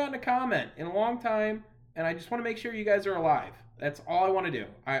we haven't gotten a comment in a long time, and I just want to make sure you guys are alive. That's all I want to do.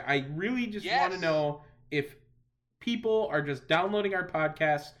 I really just want to know if people are just downloading our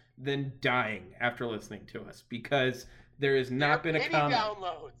podcast, then dying after listening to us, because there has not been a comment.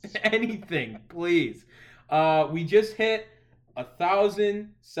 Downloads. Anything, please. We just hit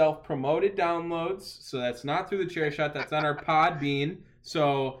 1,000 self-promoted downloads, so that's not through the Chair Shot. That's on our Podbean.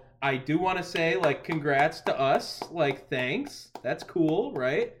 So I do want to say, like, congrats to us. Like, thanks. That's cool,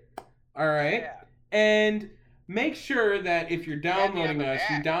 right? All right. Yeah. And make sure that if you're downloading us,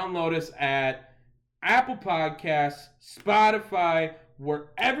 you download us at Apple Podcasts, Spotify,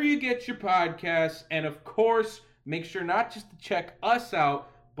 wherever you get your podcasts. And, of course, make sure not just to check us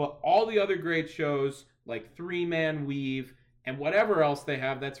out, but all the other great shows like 3-Man Weave and whatever else they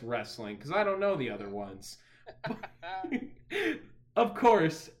have that's wrestling, because I don't know the other ones. Of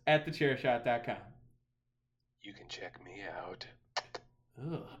course, at thechairshot.com. You can check me out.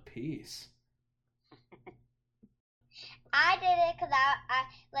 Ugh, peace. I did it because I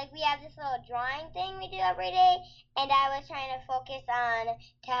like we have this little drawing thing we do every day, and I was trying to focus on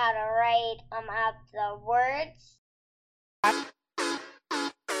to how to write out the words.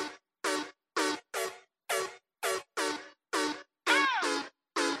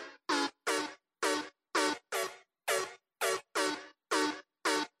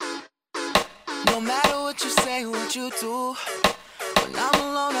 No matter what you say, what you do, when I'm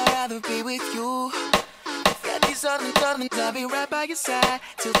alone, I'd rather be with you. Got these southern colors, I'll be right by your side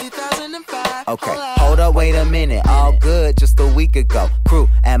till 2005. Okay, hold up, wait a minute. All good just a week ago. Crew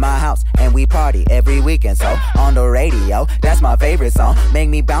at my house, and we party every weekend. So on the radio, that's my favorite song. Make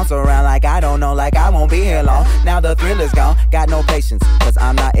me bounce around like I don't know, like I won't be here long. Now the thrill is gone, got no patience, cause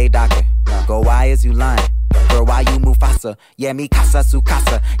I'm not a doctor. Go, why is you lying? Girl, why you Mufasa? Yeah, me casa su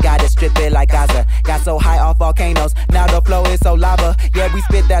casa. Got it stripping like Gaza. Got so high off volcanoes. Now the flow is so lava. Yeah, we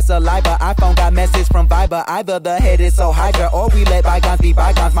spit that saliva. iPhone got message from Viber. Either the head is so hydra or we let bygones be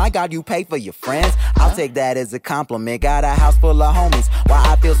bygones. My God, you pay for your friends. I'll take that as a compliment. Got a house full of homies. Why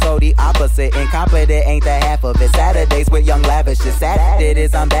I feel so the opposite. Incompetent ain't the half of it. Saturdays with young lavish. Sad it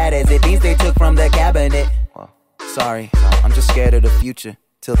is, I'm bad as it. These they took from the cabinet. Well, sorry, I'm just scared of the future.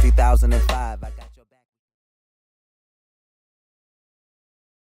 Till 2005, I got